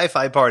 and the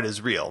sci-fi part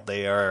is real.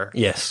 They are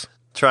Yes.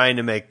 trying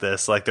to make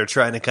this like they're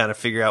trying to kind of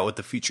figure out what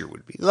the future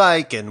would be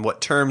like and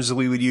what terms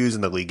we would use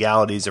and the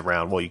legalities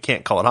around, well, you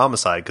can't call it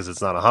homicide because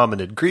it's not a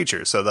hominid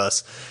creature. So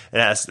thus it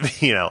has to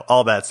be,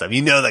 all that stuff.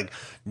 Like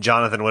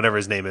Jonathan, whatever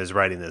his name is,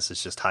 writing this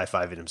is just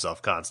high-fiving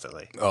himself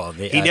constantly. Oh,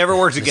 he never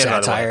worked again, by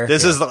the way.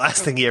 This is the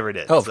last thing he ever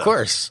did. Oh, of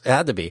course. It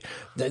had to be.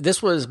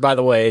 This was, by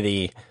the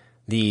way,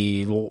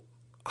 the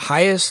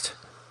highest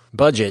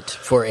budget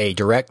for a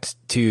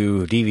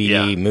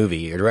direct-to-DVD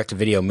movie or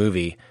direct-to-video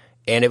movie.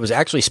 And it was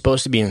actually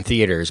supposed to be in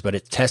theaters, but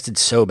it tested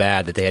so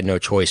bad that they had no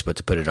choice but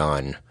to put it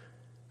on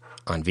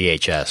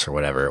VHS or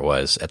whatever it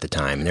was at the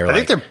time. And they were I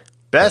think their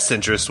best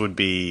interest would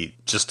be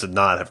just to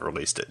not have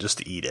released it, just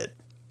to eat it.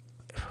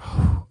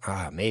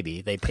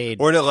 Maybe they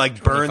paid or to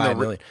like burn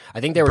I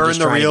think they were burn just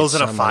the trying reels to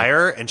in get a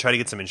fire and try to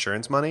get some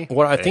insurance money.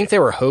 What I think they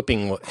were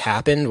hoping what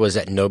happened was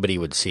that nobody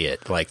would see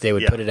it. Like they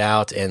would put it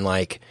out and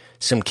like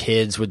some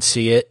kids would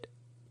see it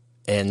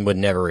and would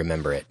never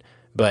remember it.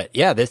 But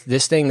yeah,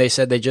 this thing, they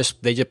said they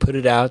just put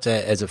it out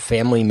as a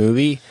family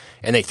movie,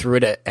 and they threw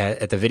it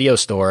at the video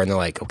store, and they're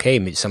like,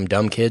 okay, some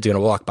dumb kid's going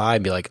to walk by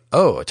and be like,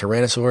 oh, a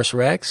Tyrannosaurus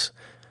Rex?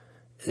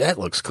 That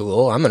looks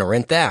cool. I'm going to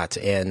rent that.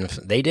 And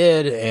they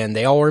did, and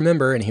they all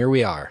remember, and here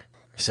we are.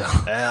 So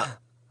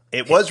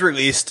it was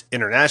released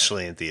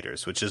internationally in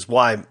theaters, which is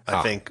why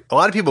I think a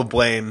lot of people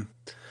blame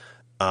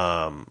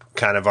kind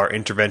of our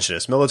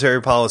interventionist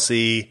military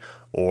policy,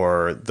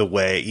 or the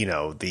way,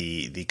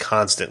 the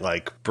constant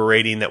like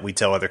berating that we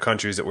tell other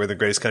countries that we're the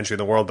greatest country in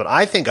the world. But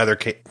I think other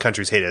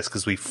countries hate us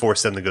because we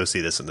forced them to go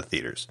see this in the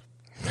theaters.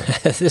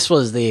 This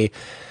was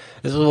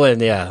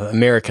when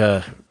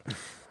America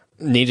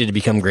needed to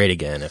become great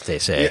again, if they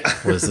say,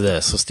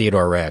 was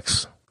Theodore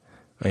Rex.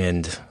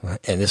 And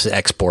this is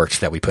exports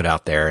that we put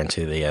out there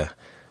into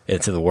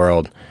the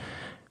world.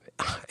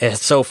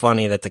 It's so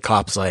funny that the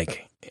cop's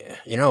like,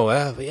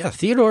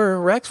 Theodore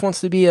Rex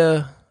wants to be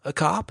a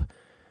cop.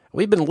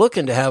 We've been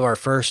looking to have our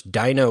first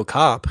dino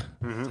cop.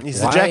 Mm-hmm.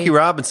 He's the Jackie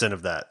Robinson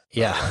of that.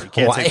 Yeah. You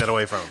can't take that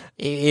away from him.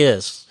 He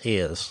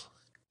is.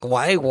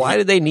 Why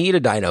did they need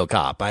a dino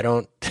cop? I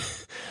don't...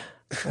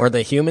 Are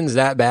the humans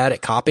that bad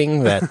at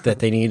copying that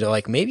they need to,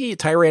 like, maybe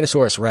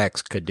Tyrannosaurus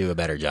Rex could do a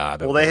better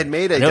job. Well, they had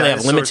made they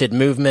have limited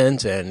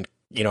movement and,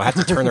 have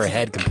to turn their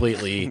head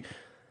completely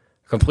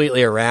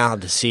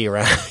around to see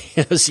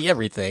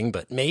everything,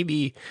 but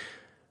maybe...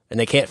 And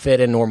they can't fit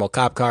in normal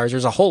cop cars.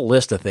 There's a whole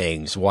list of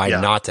things why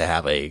not to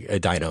have a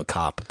dino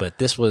cop. But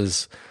this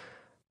was,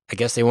 I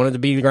guess they wanted to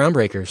be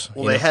groundbreakers.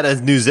 Well, they had a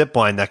new zip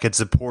line that could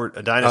support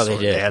a dinosaur. Oh,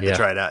 they did. They had to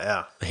try it out,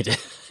 yeah. They did.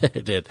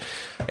 They did.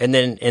 And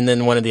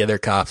then one of the other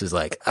cops is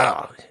like,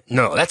 oh,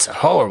 no, that's a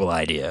horrible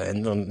idea.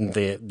 And then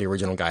the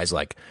original guy's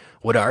like,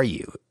 what are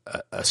you,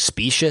 a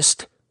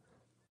speciest?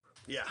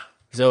 Yeah.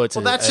 So it's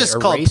that's just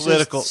called racist,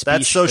 political.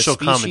 That's social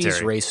commentary.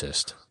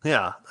 Racist.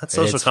 Yeah, that's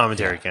social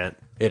commentary, Kent.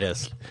 It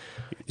is.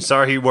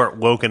 Sorry you weren't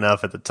woke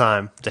enough at the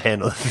time to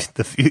handle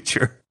the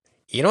future.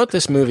 You know what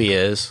this movie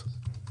is?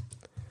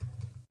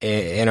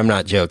 And I'm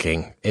not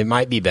joking. It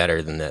might be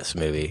better than this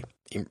movie.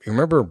 You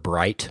remember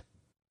Bright?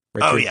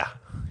 Richard? Oh, yeah.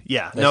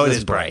 Yeah. No, it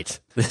is Bright.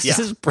 This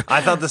is Bright.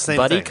 I thought the same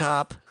Buddy thing.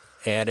 Cop,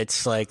 and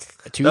it's like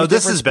two this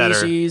different is better.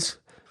 species.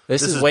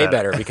 This is way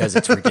better because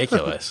it's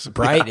ridiculous.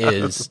 Bright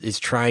is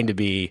trying to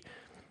be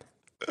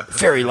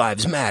fairy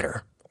lives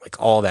matter, like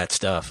all that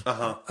stuff.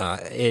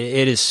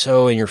 It is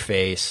so in your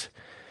face.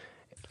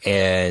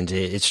 And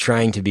it's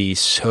trying to be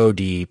so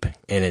deep,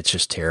 and it's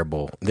just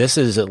terrible. This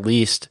is at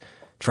least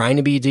trying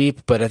to be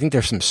deep, but I think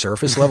there's some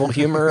surface level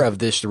humor of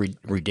this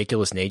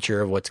ridiculous nature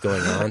of what's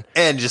going on.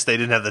 And just they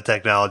didn't have the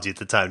technology at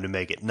the time to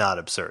make it not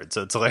absurd.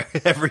 So it's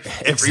hilarious.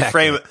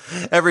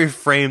 Every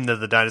frame that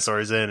the dinosaur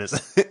is in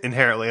is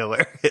inherently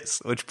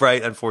hilarious, which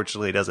Bright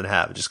unfortunately doesn't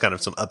have. Just kind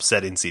of some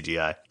upsetting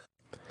CGI.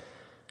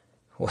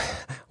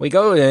 We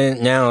go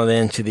now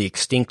to the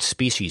Extinct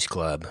Species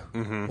Club,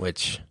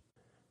 which...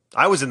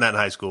 I was in that in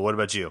high school. What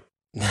about you?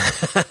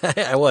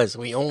 I was.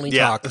 We only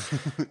talked.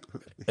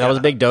 I was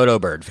a big Dodo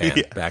Bird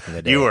fan back in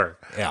the day. You were.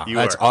 Yeah.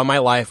 That's all my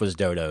life was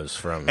dodos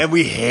from. And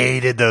we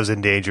hated those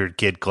endangered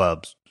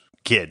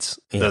kids.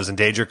 Yeah. Those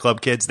endangered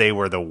club kids, they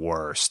were the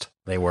worst.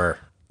 They were.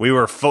 We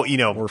were full,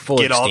 we're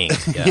full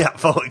extinct.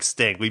 Full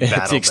extinct. We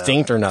battled It's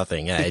extinct or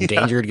nothing. Yeah,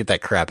 endangered, get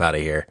that crap out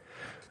of here.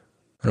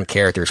 I don't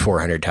care if there's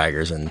 400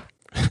 tigers and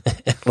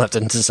left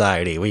in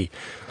society.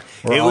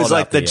 It was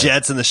like the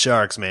Jets and the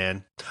Sharks,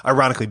 man.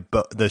 Ironically,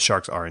 the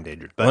Sharks are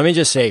endangered. But let me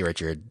just say,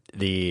 Richard,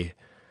 the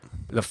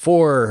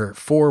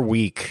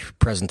 4-week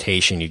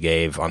presentation you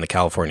gave on the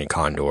California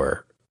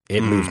condor,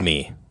 it moved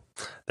me.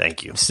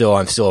 Thank you.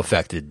 I'm still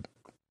affected,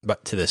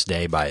 but to this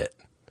day, by it.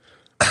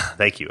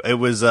 Thank you. It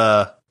was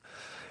the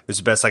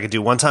best I could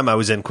do. One time, I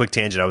was in quick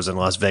tangent. I was in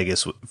Las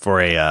Vegas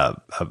for a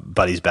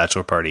buddy's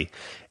bachelor party,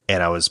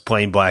 and I was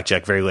playing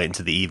blackjack very late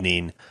into the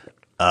evening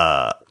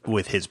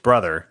with his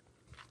brother.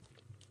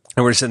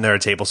 And we're sitting there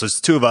at a table. So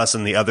it's two of us,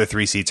 and the other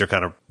 3 seats are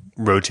kind of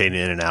rotating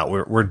in and out.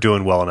 We're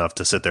doing well enough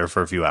to sit there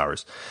for a few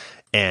hours.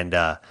 And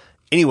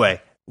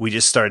anyway, we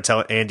just started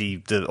telling Andy,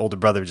 the older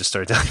brother, just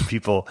started telling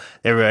people,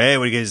 they were, hey,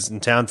 what are you guys in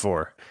town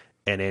for?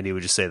 And Andy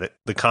would just say that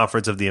the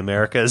Conference of the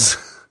Americas.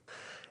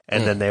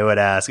 And then they would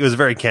ask, it was a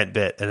very Kent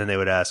bit. And then they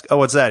would ask, oh,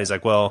 what's that? He's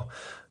like, well,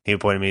 he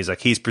would point at me. He's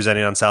like, he's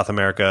presenting on South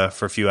America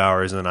for a few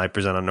hours, and then I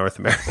present on North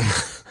America.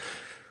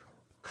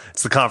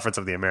 It's the Conference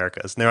of the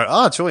Americas. And they were like,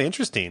 oh, it's really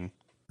interesting.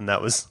 And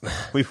that was,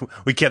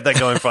 we kept that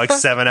going for like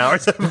 7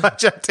 hours at the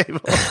blackjack table.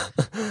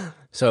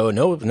 So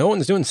no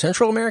one's doing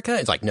Central America?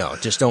 It's like, no,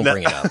 just don't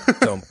bring it up.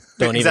 Don't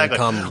Exactly. even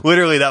come.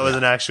 Literally, that was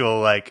an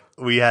actual, like,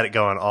 we had it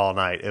going all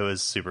night. It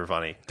was super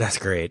funny. That's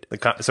great.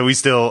 So we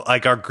still,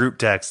 like, our group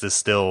text is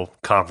still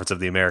Conference of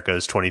the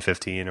Americas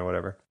 2015 or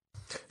whatever.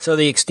 So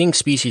the Extinct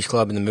Species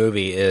Club in the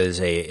movie is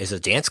a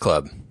dance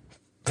club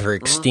for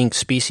extinct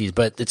species,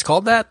 but it's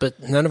called that, but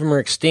none of them are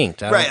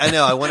extinct. Right, I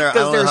know. I wonder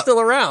because they're still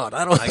around.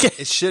 I don't.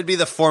 It should be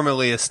the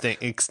formerly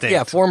extinct.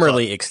 Yeah,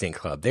 formerly club. Extinct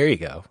Club. There you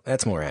go.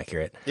 That's more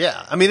accurate.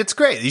 Yeah, I mean, it's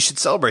great. You should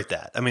celebrate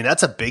that. I mean,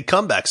 that's a big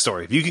comeback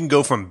story. If you can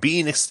go from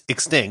being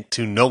extinct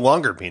to no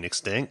longer being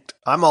extinct,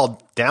 I'm all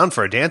down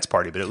for a dance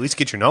party, but at least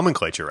get your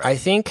nomenclature right. I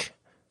think.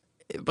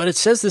 But it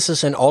says this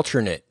is an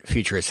alternate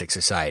futuristic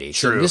society.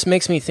 So True. this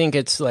makes me think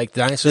it's like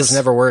dinosaurs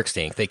never were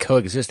extinct. They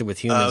coexisted with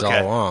humans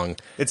all along.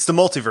 It's the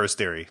multiverse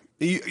theory.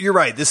 You're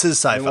right. This is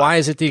sci-fi. Why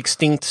is it the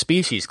Extinct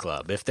Species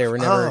Club if they were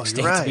never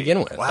extinct to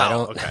begin with?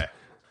 Wow. Okay.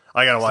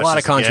 I gotta watch. A lot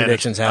of this again.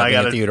 contradictions happening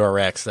at Theodore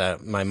Rex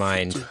that my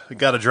mind. I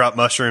gotta drop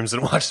mushrooms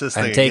and watch this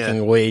thing. I'm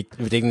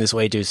taking this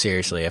way too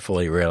seriously. I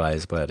fully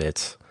realize,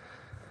 but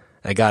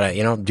I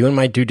gotta doing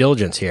my due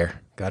diligence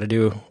here. Got to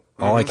do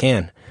all I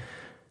can.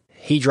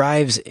 He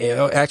drives.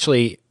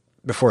 Actually,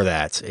 before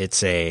that,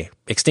 it's a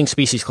Extinct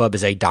Species Club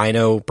is a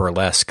dino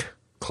burlesque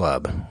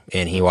club,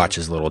 and he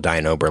watches little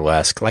dino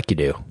burlesque like you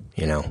do.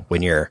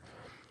 When you're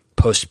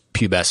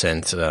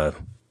post-pubescent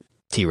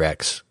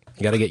T-Rex,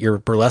 you got to get your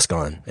burlesque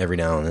on every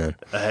now and then.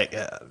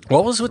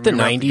 What was with the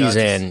 90s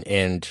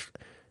and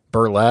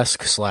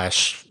burlesque /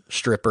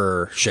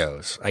 stripper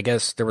shows? I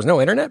guess there was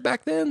no internet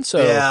back then,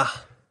 so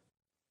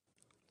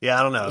yeah,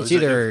 I don't know. It's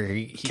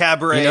either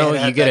cabaret.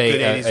 You get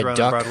a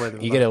duck,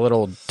 you get a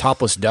little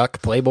topless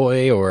duck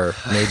Playboy, or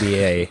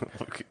maybe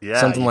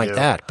something like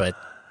that. But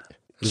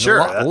there's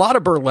a lot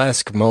of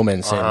burlesque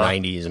moments in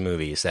 90s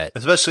movies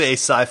especially a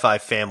sci-fi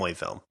family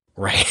film.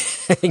 Right.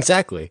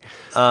 Exactly.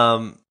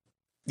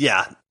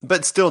 Yeah,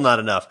 but still not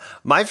enough.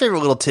 My favorite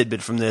little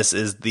tidbit from this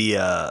is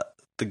the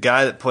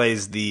guy that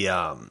plays the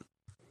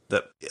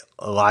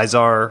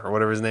Elizar or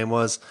whatever his name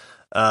was,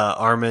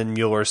 Armin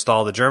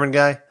Mueller-Stahl, the German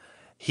guy.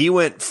 He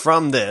went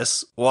from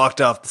this, walked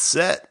off the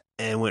set,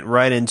 and went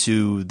right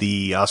into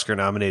the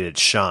Oscar-nominated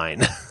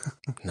Shine.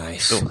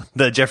 Nice.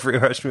 The Jeffrey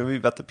Rush movie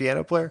about the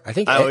piano player. I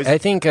think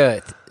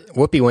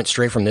Whoopi went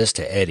straight from this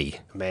to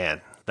Eddie.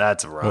 Man,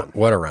 that's a run.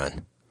 What a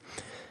run.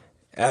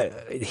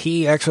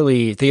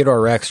 Theodore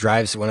Rex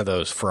drives one of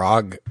those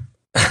frog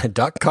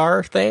duck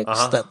car things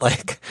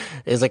that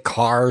is a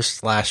car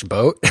 /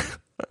 boat.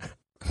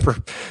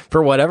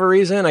 For whatever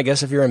reason, I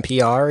guess if you're in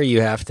PR, you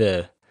have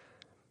to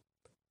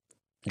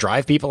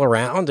drive people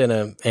around in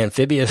an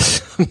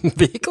amphibious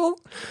vehicle.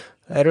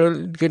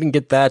 Couldn't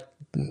get that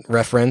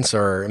reference,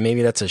 or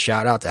maybe that's a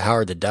shout out to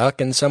Howard the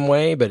Duck in some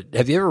way. But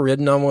have you ever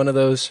ridden on one of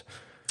those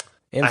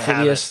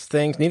amphibious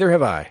things? Neither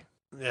have I.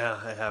 Yeah,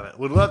 I haven't.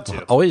 Would love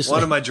to. Always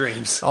one of my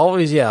dreams.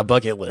 Always,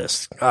 bucket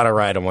list. Gotta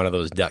ride on one of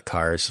those duck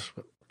cars,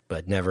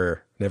 but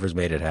never's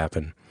made it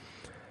happen.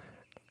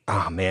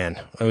 Oh man,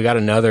 we got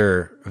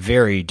another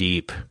very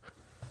deep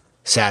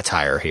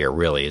satire here.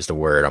 Really, is the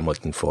word I'm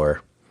looking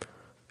for.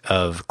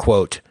 Of,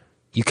 quote,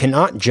 you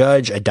cannot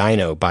judge a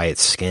dino by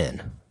its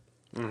skin,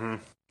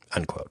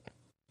 unquote.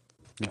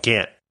 You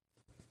can't.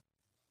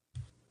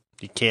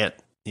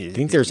 You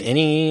think there's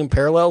any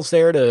parallels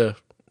there to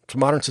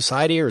modern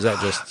society, or is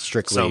that just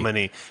strictly so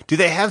many? Do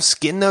they have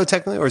skin though,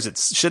 technically, or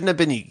shouldn't it have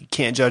been you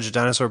can't judge a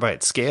dinosaur by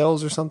its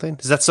scales or something?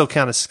 Does that still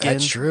count as skin?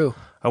 That's true.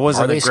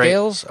 Are they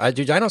scales?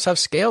 Do dinos have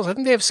scales? I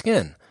think they have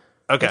skin.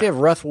 Okay, they have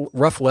rough,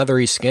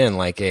 leathery skin,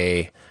 like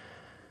a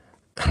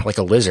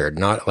lizard,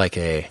 not like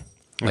an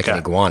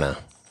iguana.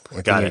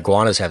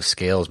 Iguanas have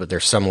scales, but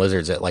there's some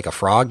lizards that, like a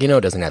frog,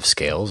 doesn't have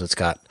scales. It's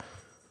got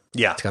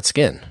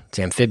skin. It's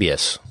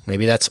amphibious.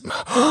 Maybe that's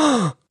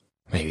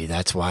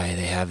why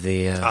they have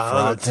the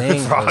frog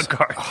thing. The frog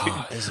card.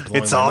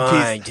 It's all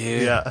mind,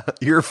 dude. Yeah,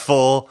 you're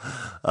full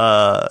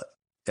Russell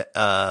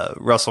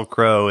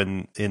Crowe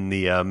in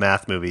the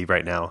Math movie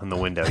right now in the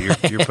window.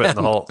 You're putting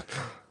the whole.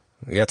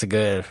 That's a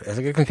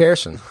good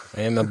comparison.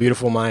 I am a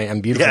beautiful mind.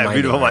 I'm beautiful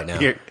minded right now.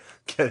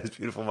 It's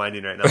beautiful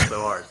minding right now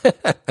so hard.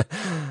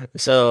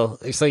 so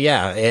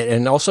yeah,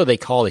 and also they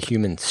call the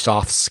human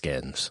soft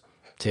skins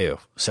too.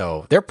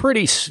 So they're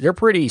pretty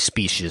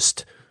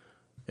speciesist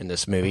in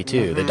this movie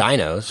too. The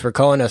dinos for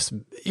calling us.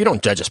 You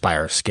don't judge us by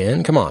our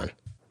skin. Come on,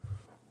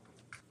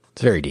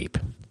 it's very deep.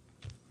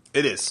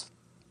 It is.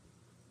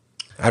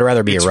 I'd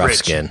rather be a rough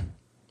skin.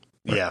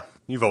 Yeah,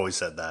 you've always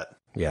said that.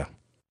 Yeah.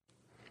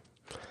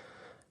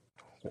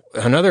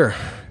 Another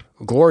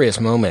glorious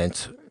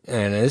moment.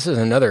 And this is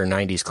another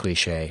 90s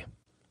cliche.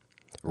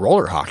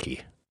 Roller hockey.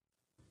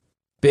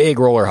 big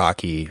roller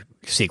hockey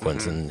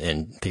sequence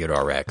in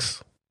Theodore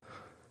Rex.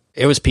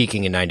 It was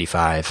peaking in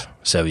 95,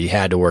 so you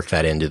had to work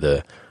that into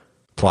the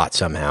plot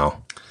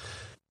somehow.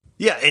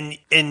 Yeah,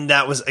 and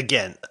that was,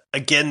 again,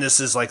 this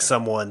is like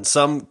some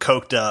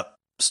coked up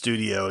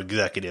studio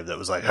executive that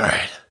was like, all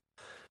right.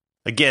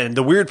 Again,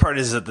 the weird part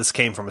is that this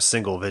came from a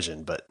single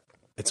vision, but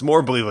it's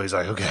more believable. He's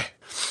like, okay,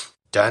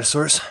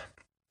 dinosaurs,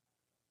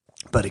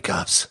 buddy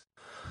cops,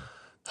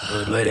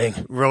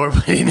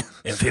 rollerblading,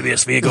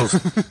 amphibious vehicles,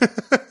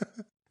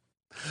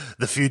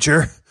 the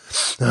future.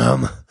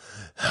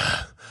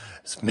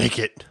 Let's make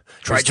it.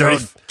 Truck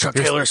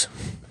trailers.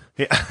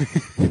 Yeah,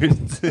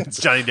 it's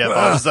Johnny Depp.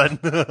 All of a sudden,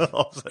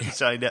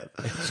 Johnny Depp.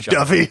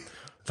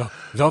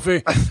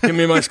 Duffy, give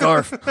me my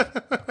scarf.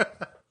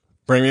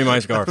 Bring me my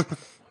scarf.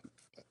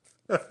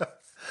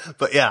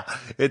 But yeah,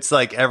 it's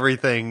like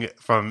everything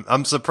from.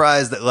 I'm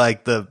surprised that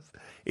like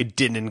it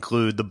didn't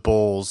include the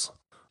Bulls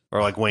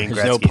or like Wayne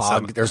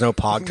Gretzky. There's no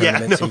Pog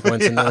tournament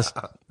sequence in this.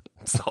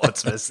 That's all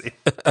it's missing.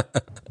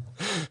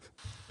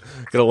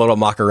 Get a little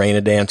Macarena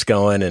dance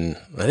going, and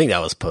I think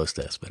that was post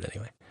this, but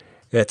anyway,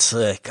 it's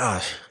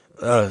gosh,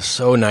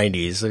 so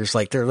 90s.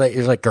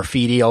 There's like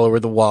graffiti all over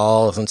the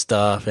walls and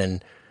stuff,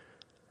 and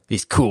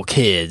these cool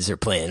kids are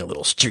playing a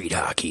little street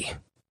hockey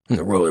and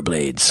the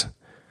rollerblades.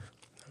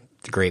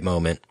 It's a great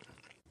moment.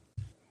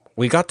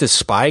 We got this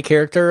spy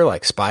character,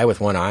 like Spy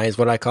with One Eye is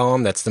what I call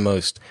him. That's the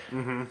most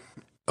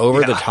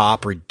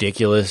over-the-top,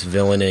 ridiculous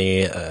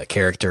villainy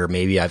character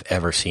maybe I've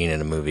ever seen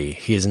in a movie.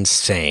 He is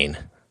insane.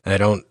 I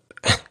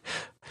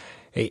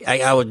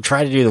would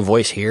try to do the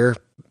voice here,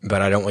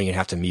 but I don't want you to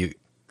have to mute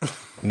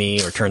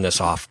me or turn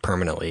this off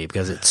permanently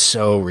because it's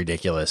so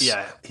ridiculous.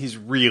 Yeah, he's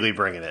really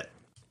bringing it.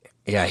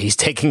 Yeah, he's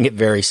taking it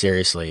very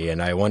seriously,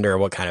 and I wonder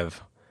what kind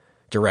of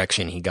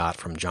direction he got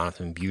from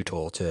Jonathan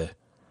Butel to...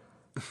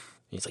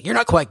 He's like, you're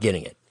not quite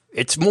getting it.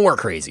 It's more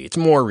crazy. It's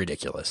more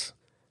ridiculous.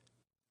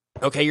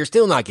 Okay, you're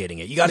still not getting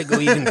it. You got to go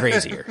even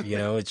crazier.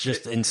 It's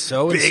just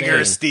so bigger,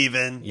 insane.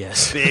 Steven.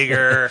 Yes.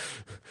 Bigger.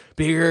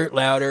 Bigger,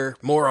 louder,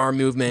 more arm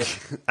movement.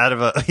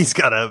 He's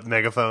got a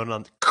megaphone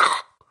on.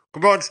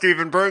 Come on,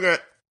 Steven, bring it.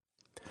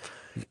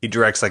 He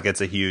directs like it's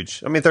a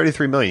huge.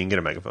 33 million. You can get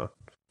a megaphone.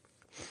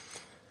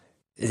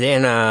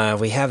 Then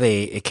we have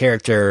a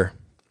character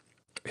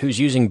who's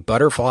using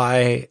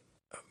butterfly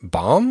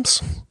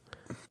bombs.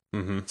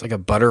 Mm-hmm. It's like a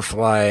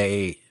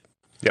butterfly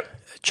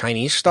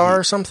Chinese star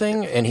or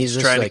something, and he's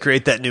just trying to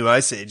create that new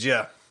Ice Age.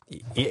 Yeah,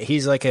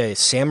 he's like a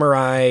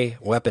samurai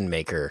weapon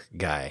maker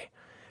guy.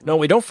 No,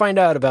 we don't find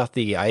out about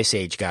the Ice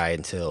Age guy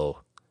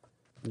until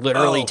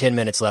literally 10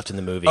 minutes left in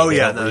the movie.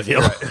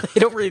 They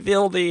don't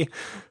reveal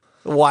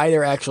why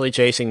they're actually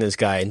chasing this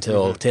guy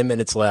until 10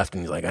 minutes left,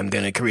 and he's like, I'm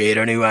going to create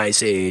a new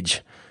Ice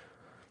Age.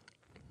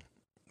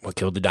 What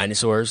killed the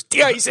dinosaurs?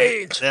 The Ice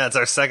Age! Yeah, it's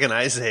our second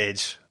Ice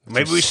Age.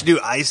 Maybe we should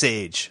do Ice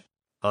Age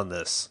on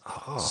this,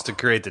 just to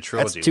create the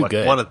trilogy. That's too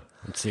good.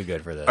 It's too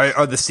good for this.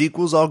 Are the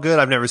sequels all good?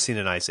 I've never seen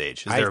an Ice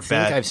Age. Is there a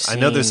bad? I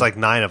know there's like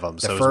 9 of them.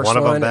 So is one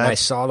of them bad? I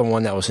saw the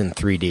one that was in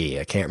 3D.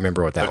 I can't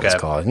remember what that was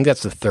called. I think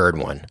that's the third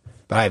one,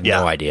 but I have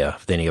no idea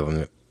if any of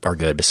them are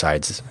good.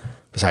 Besides,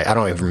 I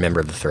don't even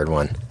remember the third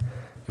one.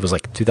 It was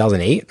like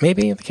 2008,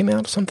 maybe it came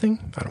out or something.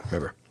 I don't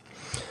remember.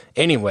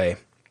 Anyway,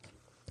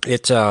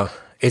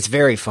 it's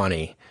very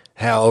funny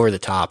how over the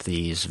top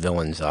these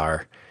villains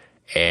are.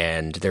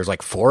 And there's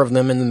like 4 of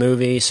them in the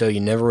movie, so you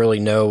never really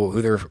know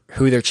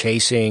who they're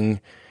chasing.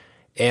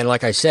 And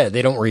like I said,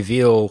 they don't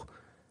reveal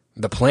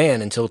the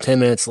plan until 10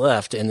 minutes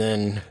left, and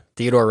then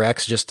Theodore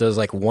Rex just does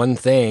like one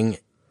thing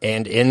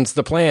and ends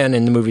the plan,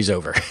 and the movie's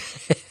over.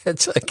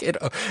 It's like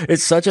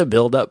it's such a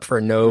build-up for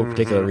no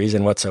particular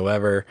reason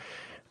whatsoever.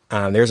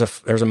 There's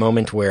a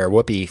moment where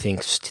Whoopi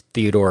thinks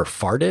Theodore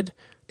farted,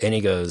 and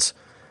he goes,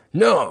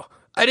 "No,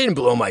 I didn't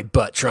blow my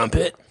butt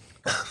trumpet."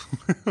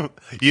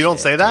 You don't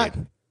say that?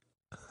 Dude.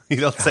 You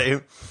don't say.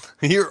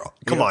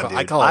 Come on, dude.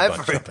 I call it a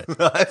butt trumpet.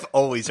 I've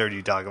always heard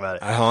you talk about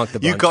it. I honk the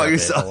butt you call trumpet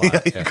yourself. a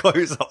lot, You call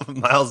yourself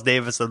Miles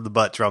Davis of the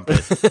butt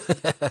trumpet.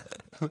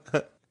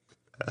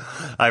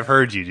 I've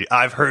heard you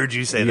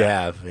say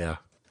that. Yeah.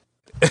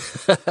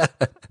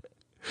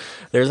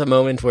 There's a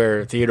moment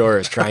where Theodore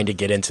is trying to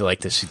get into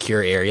like the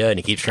secure area, and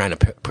he keeps trying to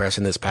press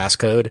in this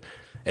passcode,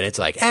 and it's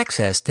like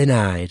access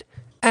denied.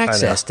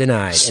 Access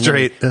denied.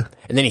 Straight. And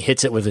then he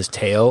hits it with his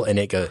tail, and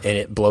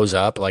it blows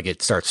up, like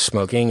it starts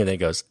smoking, and then it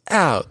goes,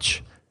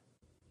 ouch.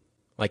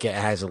 Like it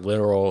has a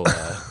literal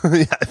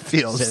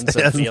sense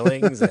of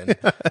feelings. And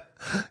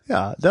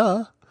yeah,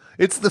 duh.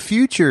 It's the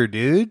future,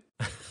 dude.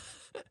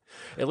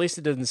 At least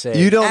it doesn't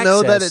say you don't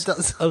know that it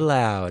does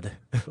allowed.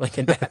 Like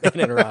in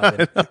Batman and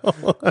Robin.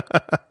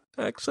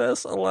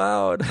 Access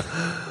allowed.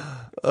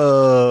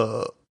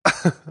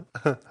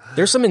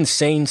 There's some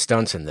insane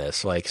stunts in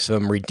this, like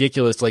some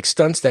ridiculous, like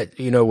stunts that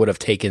would have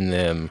taken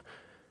them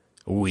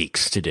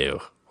weeks to do,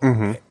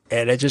 and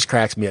it just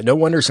cracks me up. No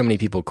wonder so many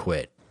people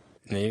quit.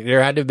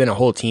 There had to have been a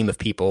whole team of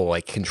people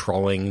like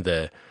controlling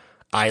the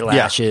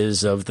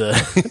eyelashes of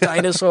the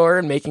dinosaur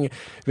and making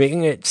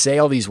it say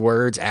all these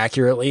words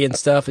accurately and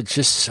stuff. It's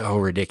just so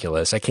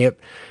ridiculous. I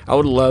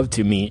would love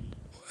to meet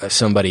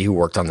somebody who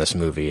worked on this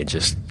movie and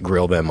just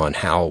grill them on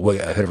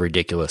what a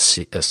ridiculous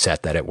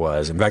set that it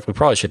was. In fact, we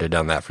probably should have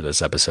done that for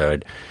this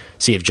episode.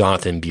 See if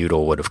Jonathan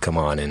Butel would have come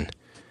on and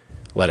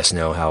let us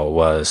know how it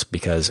was,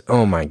 because,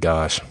 oh my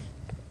gosh,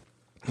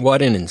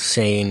 what an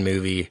insane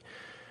movie.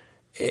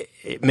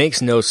 It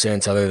makes no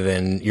sense other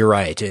than, you're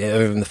right,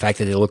 other than the fact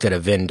that they looked at a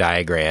Venn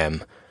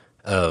diagram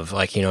of,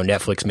 like,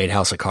 Netflix made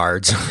House of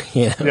Cards.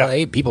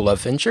 Like, people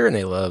love Fincher and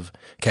they love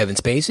Kevin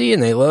Spacey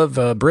and they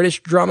love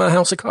British drama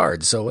House of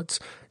Cards. So let's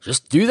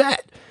just do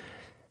that.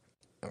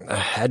 I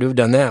had to have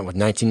done that with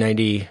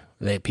 1990.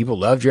 People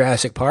love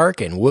Jurassic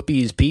Park, and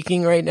Whoopi's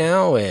peaking right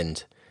now,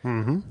 and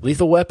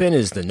Lethal Weapon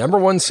is the number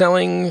one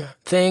selling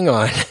thing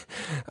on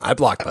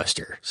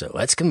iBlockbuster. So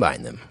let's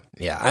combine them.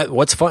 Yeah,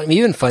 what's fun,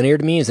 even funnier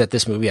to me, is that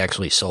this movie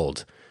actually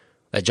sold.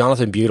 That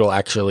Jonathan Butel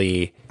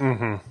actually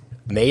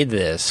made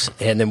this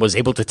and then was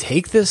able to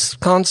take this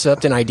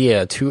concept and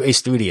idea to a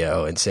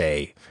studio and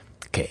say,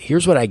 okay,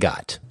 here's what I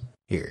got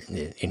here,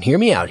 and hear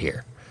me out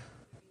here.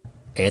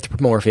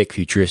 Anthropomorphic,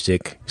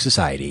 futuristic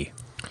society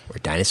where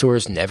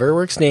dinosaurs never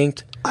were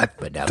extinct,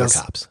 but now they're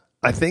cops.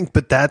 I think,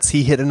 but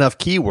he hit enough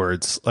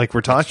keywords like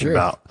we're talking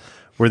about,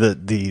 where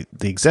the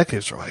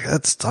executives are like,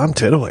 I'm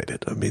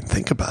titillated. I mean,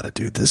 think about it,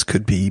 dude. This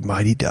could be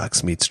Mighty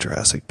Ducks meets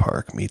Jurassic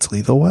Park meets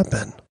Lethal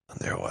Weapon. And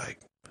they're like,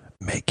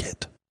 make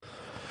it.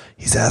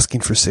 He's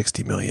asking for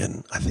 $60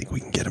 million. I think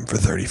we can get him for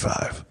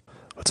 35.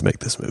 Let's make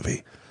this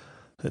movie.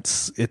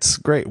 It's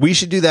great. We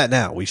should do that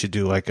now. We should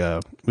do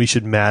we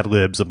should Mad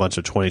Libs a bunch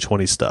of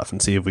 2020 stuff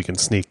and see if we can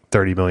sneak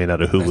 30 million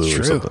out of Hulu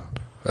or something.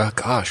 Oh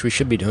gosh, we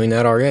should be doing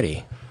that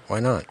already.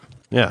 Why not?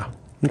 Yeah.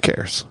 Who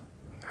cares?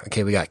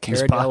 Okay, we got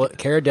Cara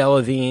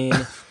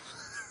Delevingne.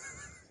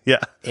 Yeah.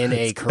 In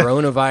a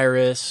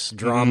coronavirus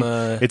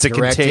drama it's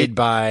directed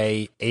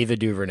by Ava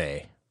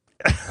DuVernay.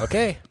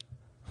 Okay.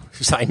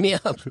 Sign me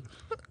up.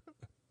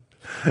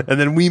 And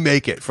then we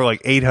make it for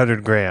like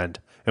 $800,000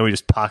 and we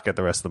just pocket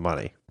the rest of the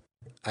money.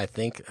 I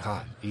think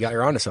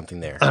you're onto something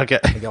there. Okay.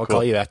 Maybe I'll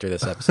call you after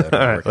this episode.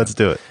 All right, let's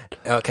do it.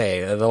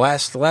 Okay, the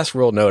last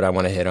real note I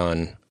want to hit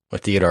on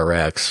with Theodore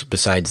Rex,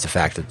 besides the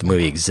fact that the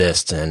movie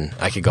exists, and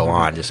I could go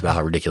on just about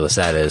how ridiculous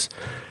that is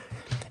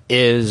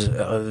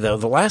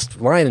the last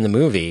line in the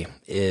movie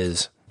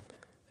is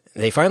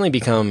they finally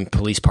become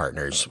police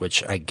partners,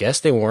 which I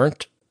guess they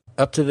weren't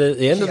up to the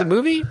end of the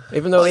movie,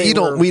 even though we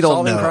don't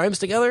solving crimes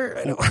together.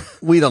 I know.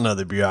 We don't know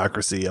the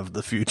bureaucracy of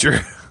the future.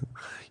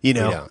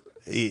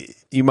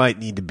 You might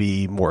need to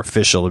be more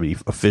official to be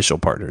official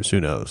partners. Who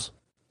knows?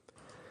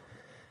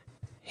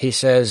 He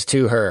says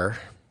to her,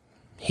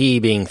 he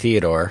being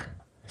Theodore,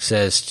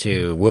 says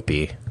to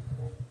Whoopi,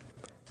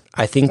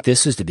 I think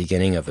this is the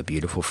beginning of a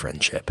beautiful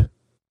friendship.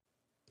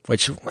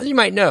 Which, as you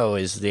might know,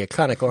 is the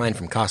iconic line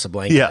from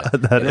Casablanca. Yeah,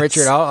 that is.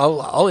 Richard,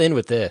 I'll end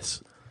with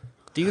this.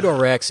 Theodore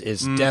Rex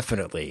is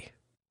definitely,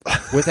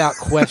 without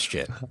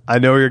question. I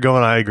know where you're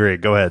going. I agree.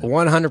 Go ahead.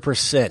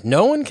 100%.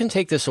 No one can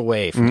take this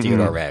away from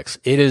Theodore Rex.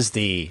 It is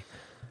the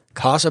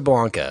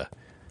Casablanca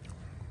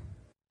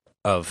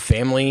of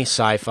family,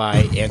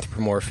 sci-fi,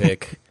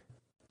 anthropomorphic,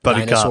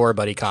 dinosaur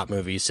buddy cop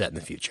movies set in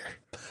the future.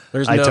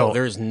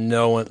 There's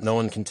no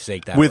one can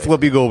take that with away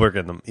Whoopi Goldberg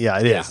in them. Yeah,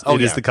 it is. Oh,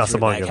 it is the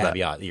Casablanca. That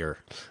caveat,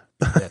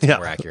 that's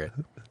more accurate.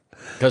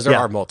 Because there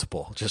are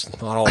multiple, just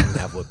not all of them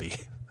have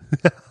Whoopi.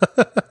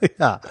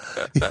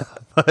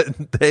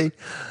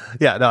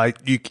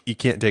 But you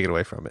can't take it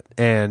away from it,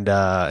 and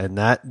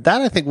that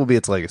I think will be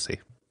its legacy.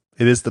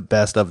 It is the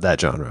best of that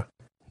genre.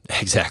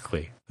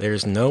 Exactly.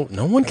 There's no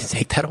one can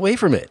take that away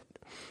from it.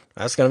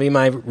 That's going to be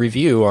my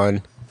review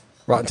on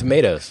Rotten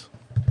Tomatoes.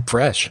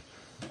 Fresh.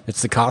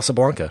 It's the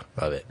Casablanca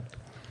of it.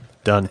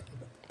 Done.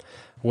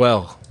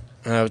 Well,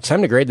 it's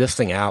time to grade this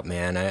thing out,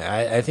 man.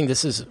 I think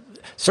this is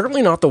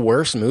certainly not the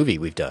worst movie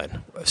we've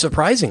done.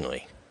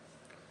 Surprisingly.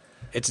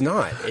 It's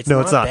not. It's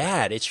not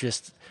bad. It's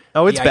just...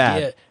 Oh, it's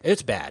bad.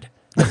 It's bad.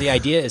 But the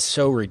idea is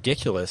so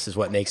ridiculous is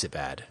what makes it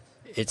bad.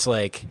 It's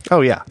like...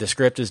 Oh, yeah. The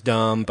script is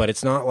dumb, but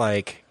it's not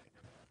like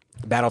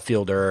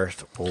Battlefield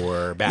Earth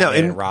or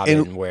Batman and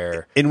Robin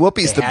where... And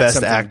Whoopi's the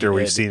best actor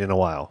we've seen in a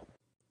while.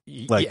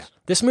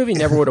 This movie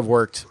never would have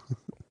worked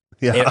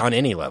on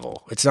any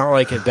level. It's not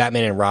like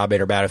Batman and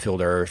Robin or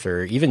Battlefield Earth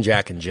or even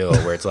Jack and Jill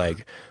where it's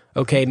like,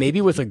 okay,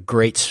 maybe with a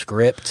great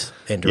script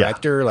and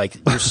director,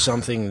 like there's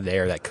something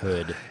there that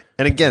could...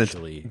 And again, it's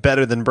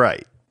better than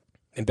Bright.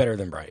 And better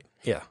than Bright,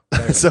 yeah.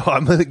 So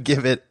I'm going to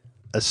give it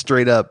a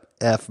straight up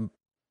F,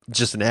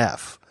 just an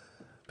F,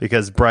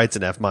 because Bright's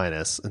an F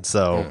minus. And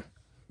so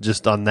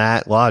just on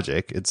that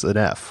logic, it's an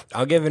F.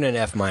 I'll give it an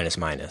F minus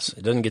minus.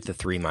 It doesn't get the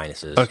 3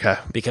 minuses. Okay.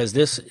 Because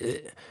this,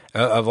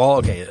 of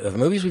the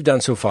movies we've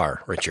done so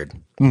far, Richard,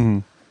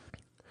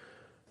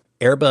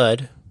 Air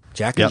Bud,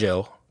 Jack and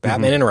Jill,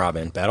 Batman and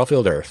Robin,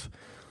 Battlefield Earth,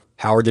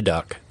 Howard the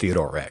Duck,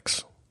 Theodore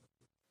Rex.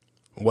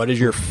 What is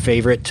your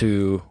favorite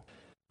to...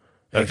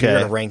 If you're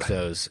going to rank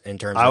those in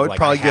terms of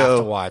like I have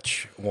to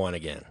watch one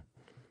again.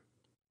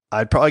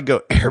 I'd probably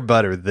go Air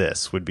Bud or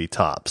this would be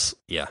tops.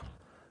 Yeah.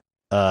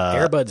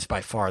 Air Bud's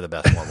by far the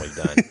best one we've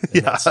done.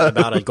 And That's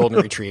about a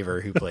golden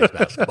retriever who plays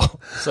basketball.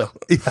 So,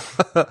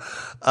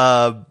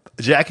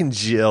 Jack and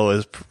Jill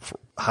is,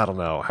 I don't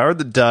know. Howard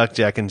the Duck,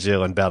 Jack and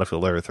Jill, and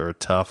Battlefield Earth are a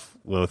tough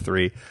low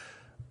 3.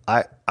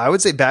 I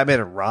would say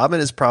Batman and Robin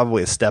is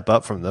probably a step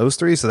up from those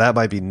 3, so that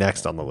might be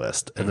next on the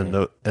list. And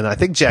then and I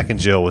think Jack and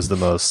Jill was the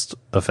most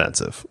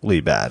offensively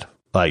bad.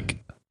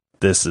 Like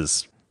this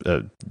is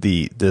the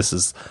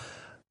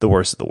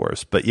worst of the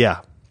worst. But yeah.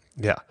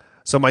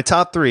 So my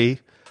top 3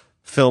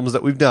 films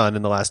that we've done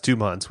in the last 2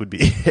 months would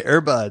be Air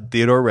Bud,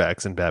 Theodore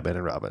Rex, and Batman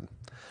and Robin.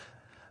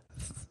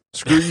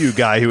 Screw you,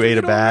 guy who ate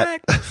a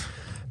bat.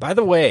 By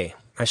the way,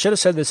 I should have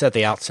said this at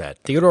the outset.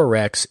 Theodore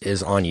Rex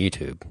is on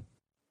YouTube.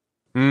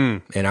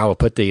 And I will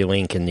put the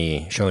link in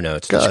the show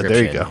notes description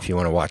there you go. if you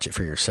want to watch it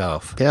for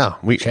yourself. Yeah,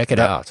 check it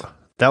out.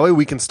 That way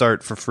we can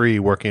start for free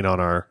working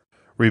on our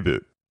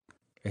reboot.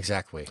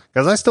 Exactly.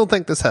 Because I still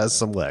think this has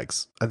some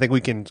legs. I think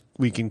we can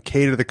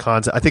cater the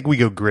concept. I think we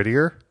go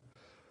grittier.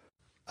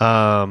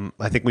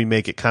 I think we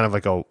make it kind of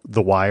like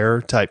The Wire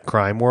type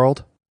crime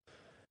world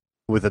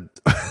with a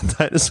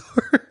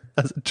dinosaur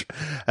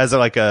as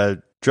like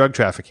a drug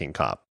trafficking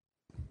cop,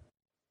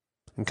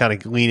 and kind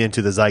of lean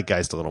into the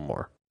zeitgeist a little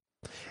more.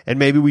 And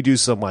maybe we do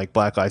some like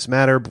Black Lives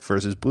Matter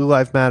versus Blue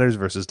Lives Matters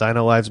versus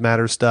Dino Lives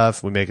Matter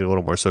stuff. We make it a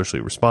little more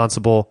socially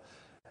responsible.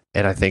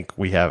 And I think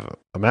we have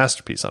a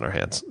masterpiece on our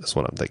hands. That's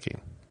what I'm thinking.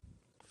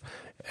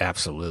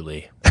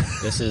 Absolutely.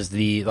 This is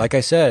like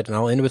I said, and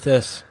I'll end with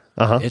this.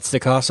 It's the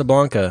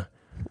Casablanca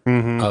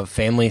of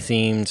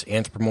family-themed,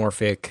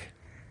 anthropomorphic,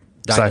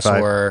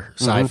 dinosaur,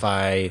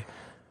 sci-fi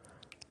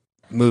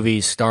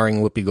movies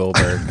starring Whoopi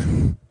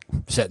Goldberg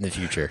set in the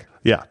future.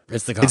 Yeah.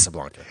 It's the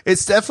Casablanca.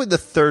 It's definitely the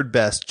third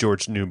best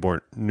George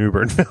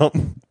Newbern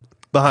film,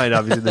 behind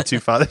obviously The Two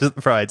Fathers of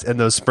the Brides and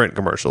those Sprint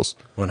commercials.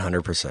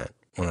 100%.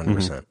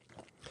 100%.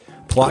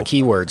 Plot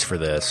keywords for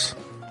this,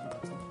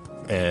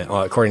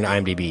 according to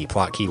IMDb,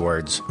 plot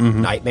keywords: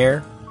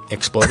 nightmare,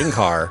 exploding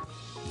car,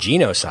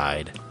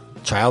 genocide,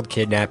 child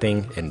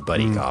kidnapping, and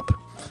buddy cop.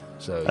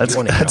 So that's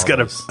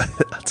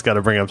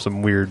gotta bring up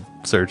some weird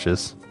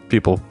searches.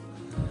 People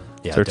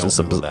searching don't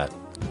some Google that.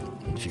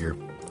 If you're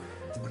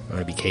going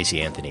to be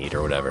Casey Anthony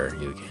or whatever,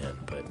 you can.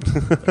 But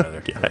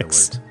other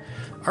words.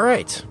 All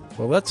right.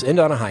 Well, let's end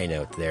on a high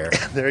note there.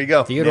 There you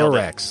go. Theodore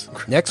Rex.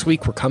 Next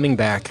week we're coming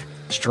back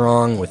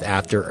strong with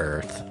After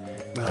Earth.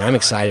 And I'm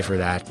excited for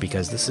that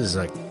because this is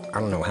like, I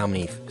don't know how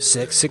many,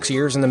 6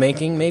 years in the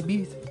making,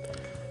 maybe?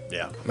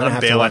 Yeah. I'm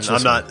bailing.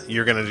 I'm not,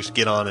 you're going to just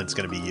get on and it's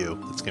going to be you.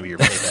 It's going to be your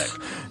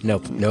payback. No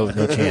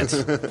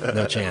chance.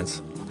 No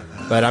chance.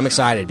 But I'm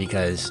excited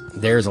because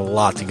there's a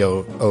lot to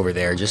go over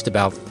there just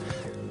about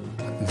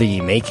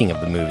the making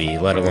of the movie,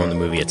 let alone the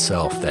movie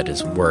itself, that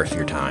is worth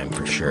your time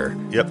for sure.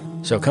 Yep.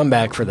 So come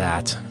back for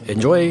that.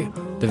 Enjoy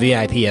the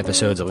VIP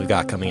episodes that we've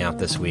got coming out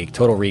this week.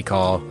 Total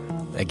Recall,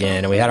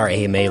 again, and we had our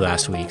AMA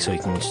last week, so you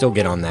can still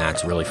get on that.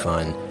 It's really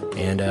fun.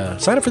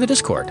 And sign up for the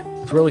Discord.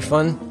 It's really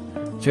fun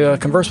to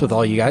converse with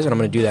all you guys, and I'm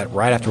going to do that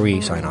right after we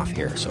sign off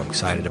here. So I'm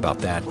excited about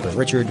that. But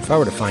Richard, if I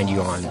were to find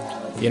you on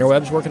the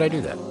interwebs, where could I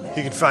do that?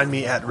 You can find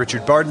me at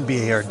Richard Barden,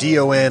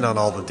 Bardon, on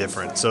all the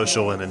different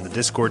social and in the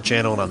Discord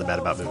channel and on the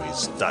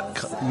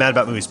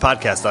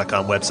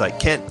madaboutmoviespodcast.com website.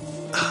 Kent,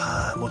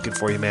 I'm looking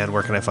for you, man.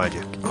 Where can I find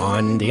you?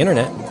 On the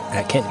internet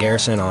at Kent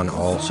Garrison on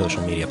all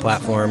social media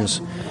platforms.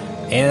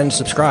 And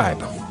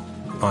subscribe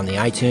on the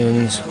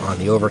iTunes, on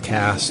the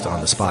Overcast,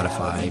 on the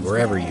Spotify,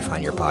 wherever you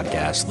find your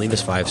podcast. Leave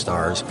us 5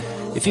 stars.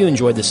 If you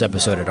enjoyed this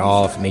episode at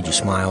all, if it made you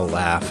smile,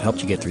 laugh,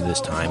 helped you get through this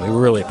time, we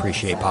really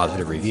appreciate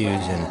positive reviews,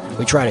 and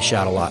we try to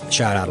shout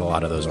out a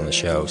lot of those on the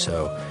show.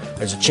 So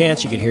there's a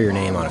chance you could hear your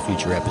name on a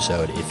future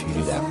episode if you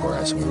do that for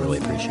us, and we really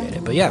appreciate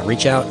it. But yeah,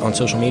 reach out on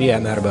social media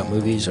at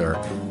MadAboutMovies or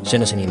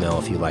send us an email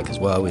if you like as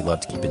well. We'd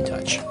love to keep in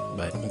touch.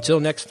 But until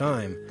next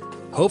time,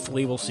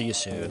 hopefully we'll see you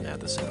soon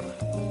at the cinema.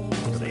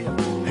 See ya.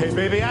 Hey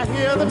baby, I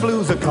hear the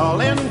blues are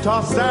calling,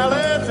 tossed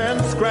salads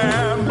and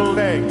scrambled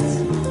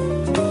eggs.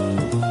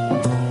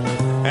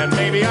 And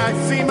maybe I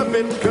seem a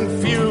bit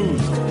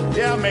confused.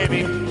 Yeah,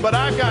 maybe, but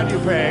I got you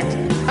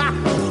pegged.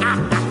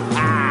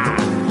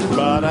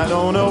 But I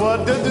don't know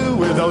what to do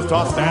with those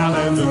tossed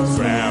salads and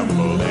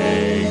scrambled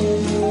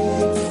eggs.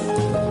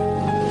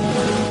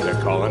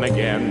 They're calling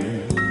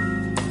again.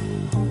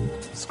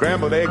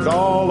 Scrambled eggs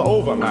all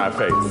over my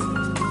face.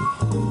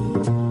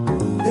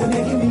 They're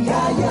making me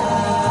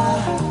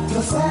yah-yah.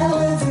 The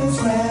salads and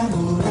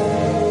scrambled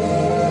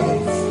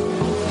eggs.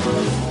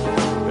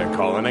 They're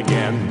calling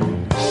again.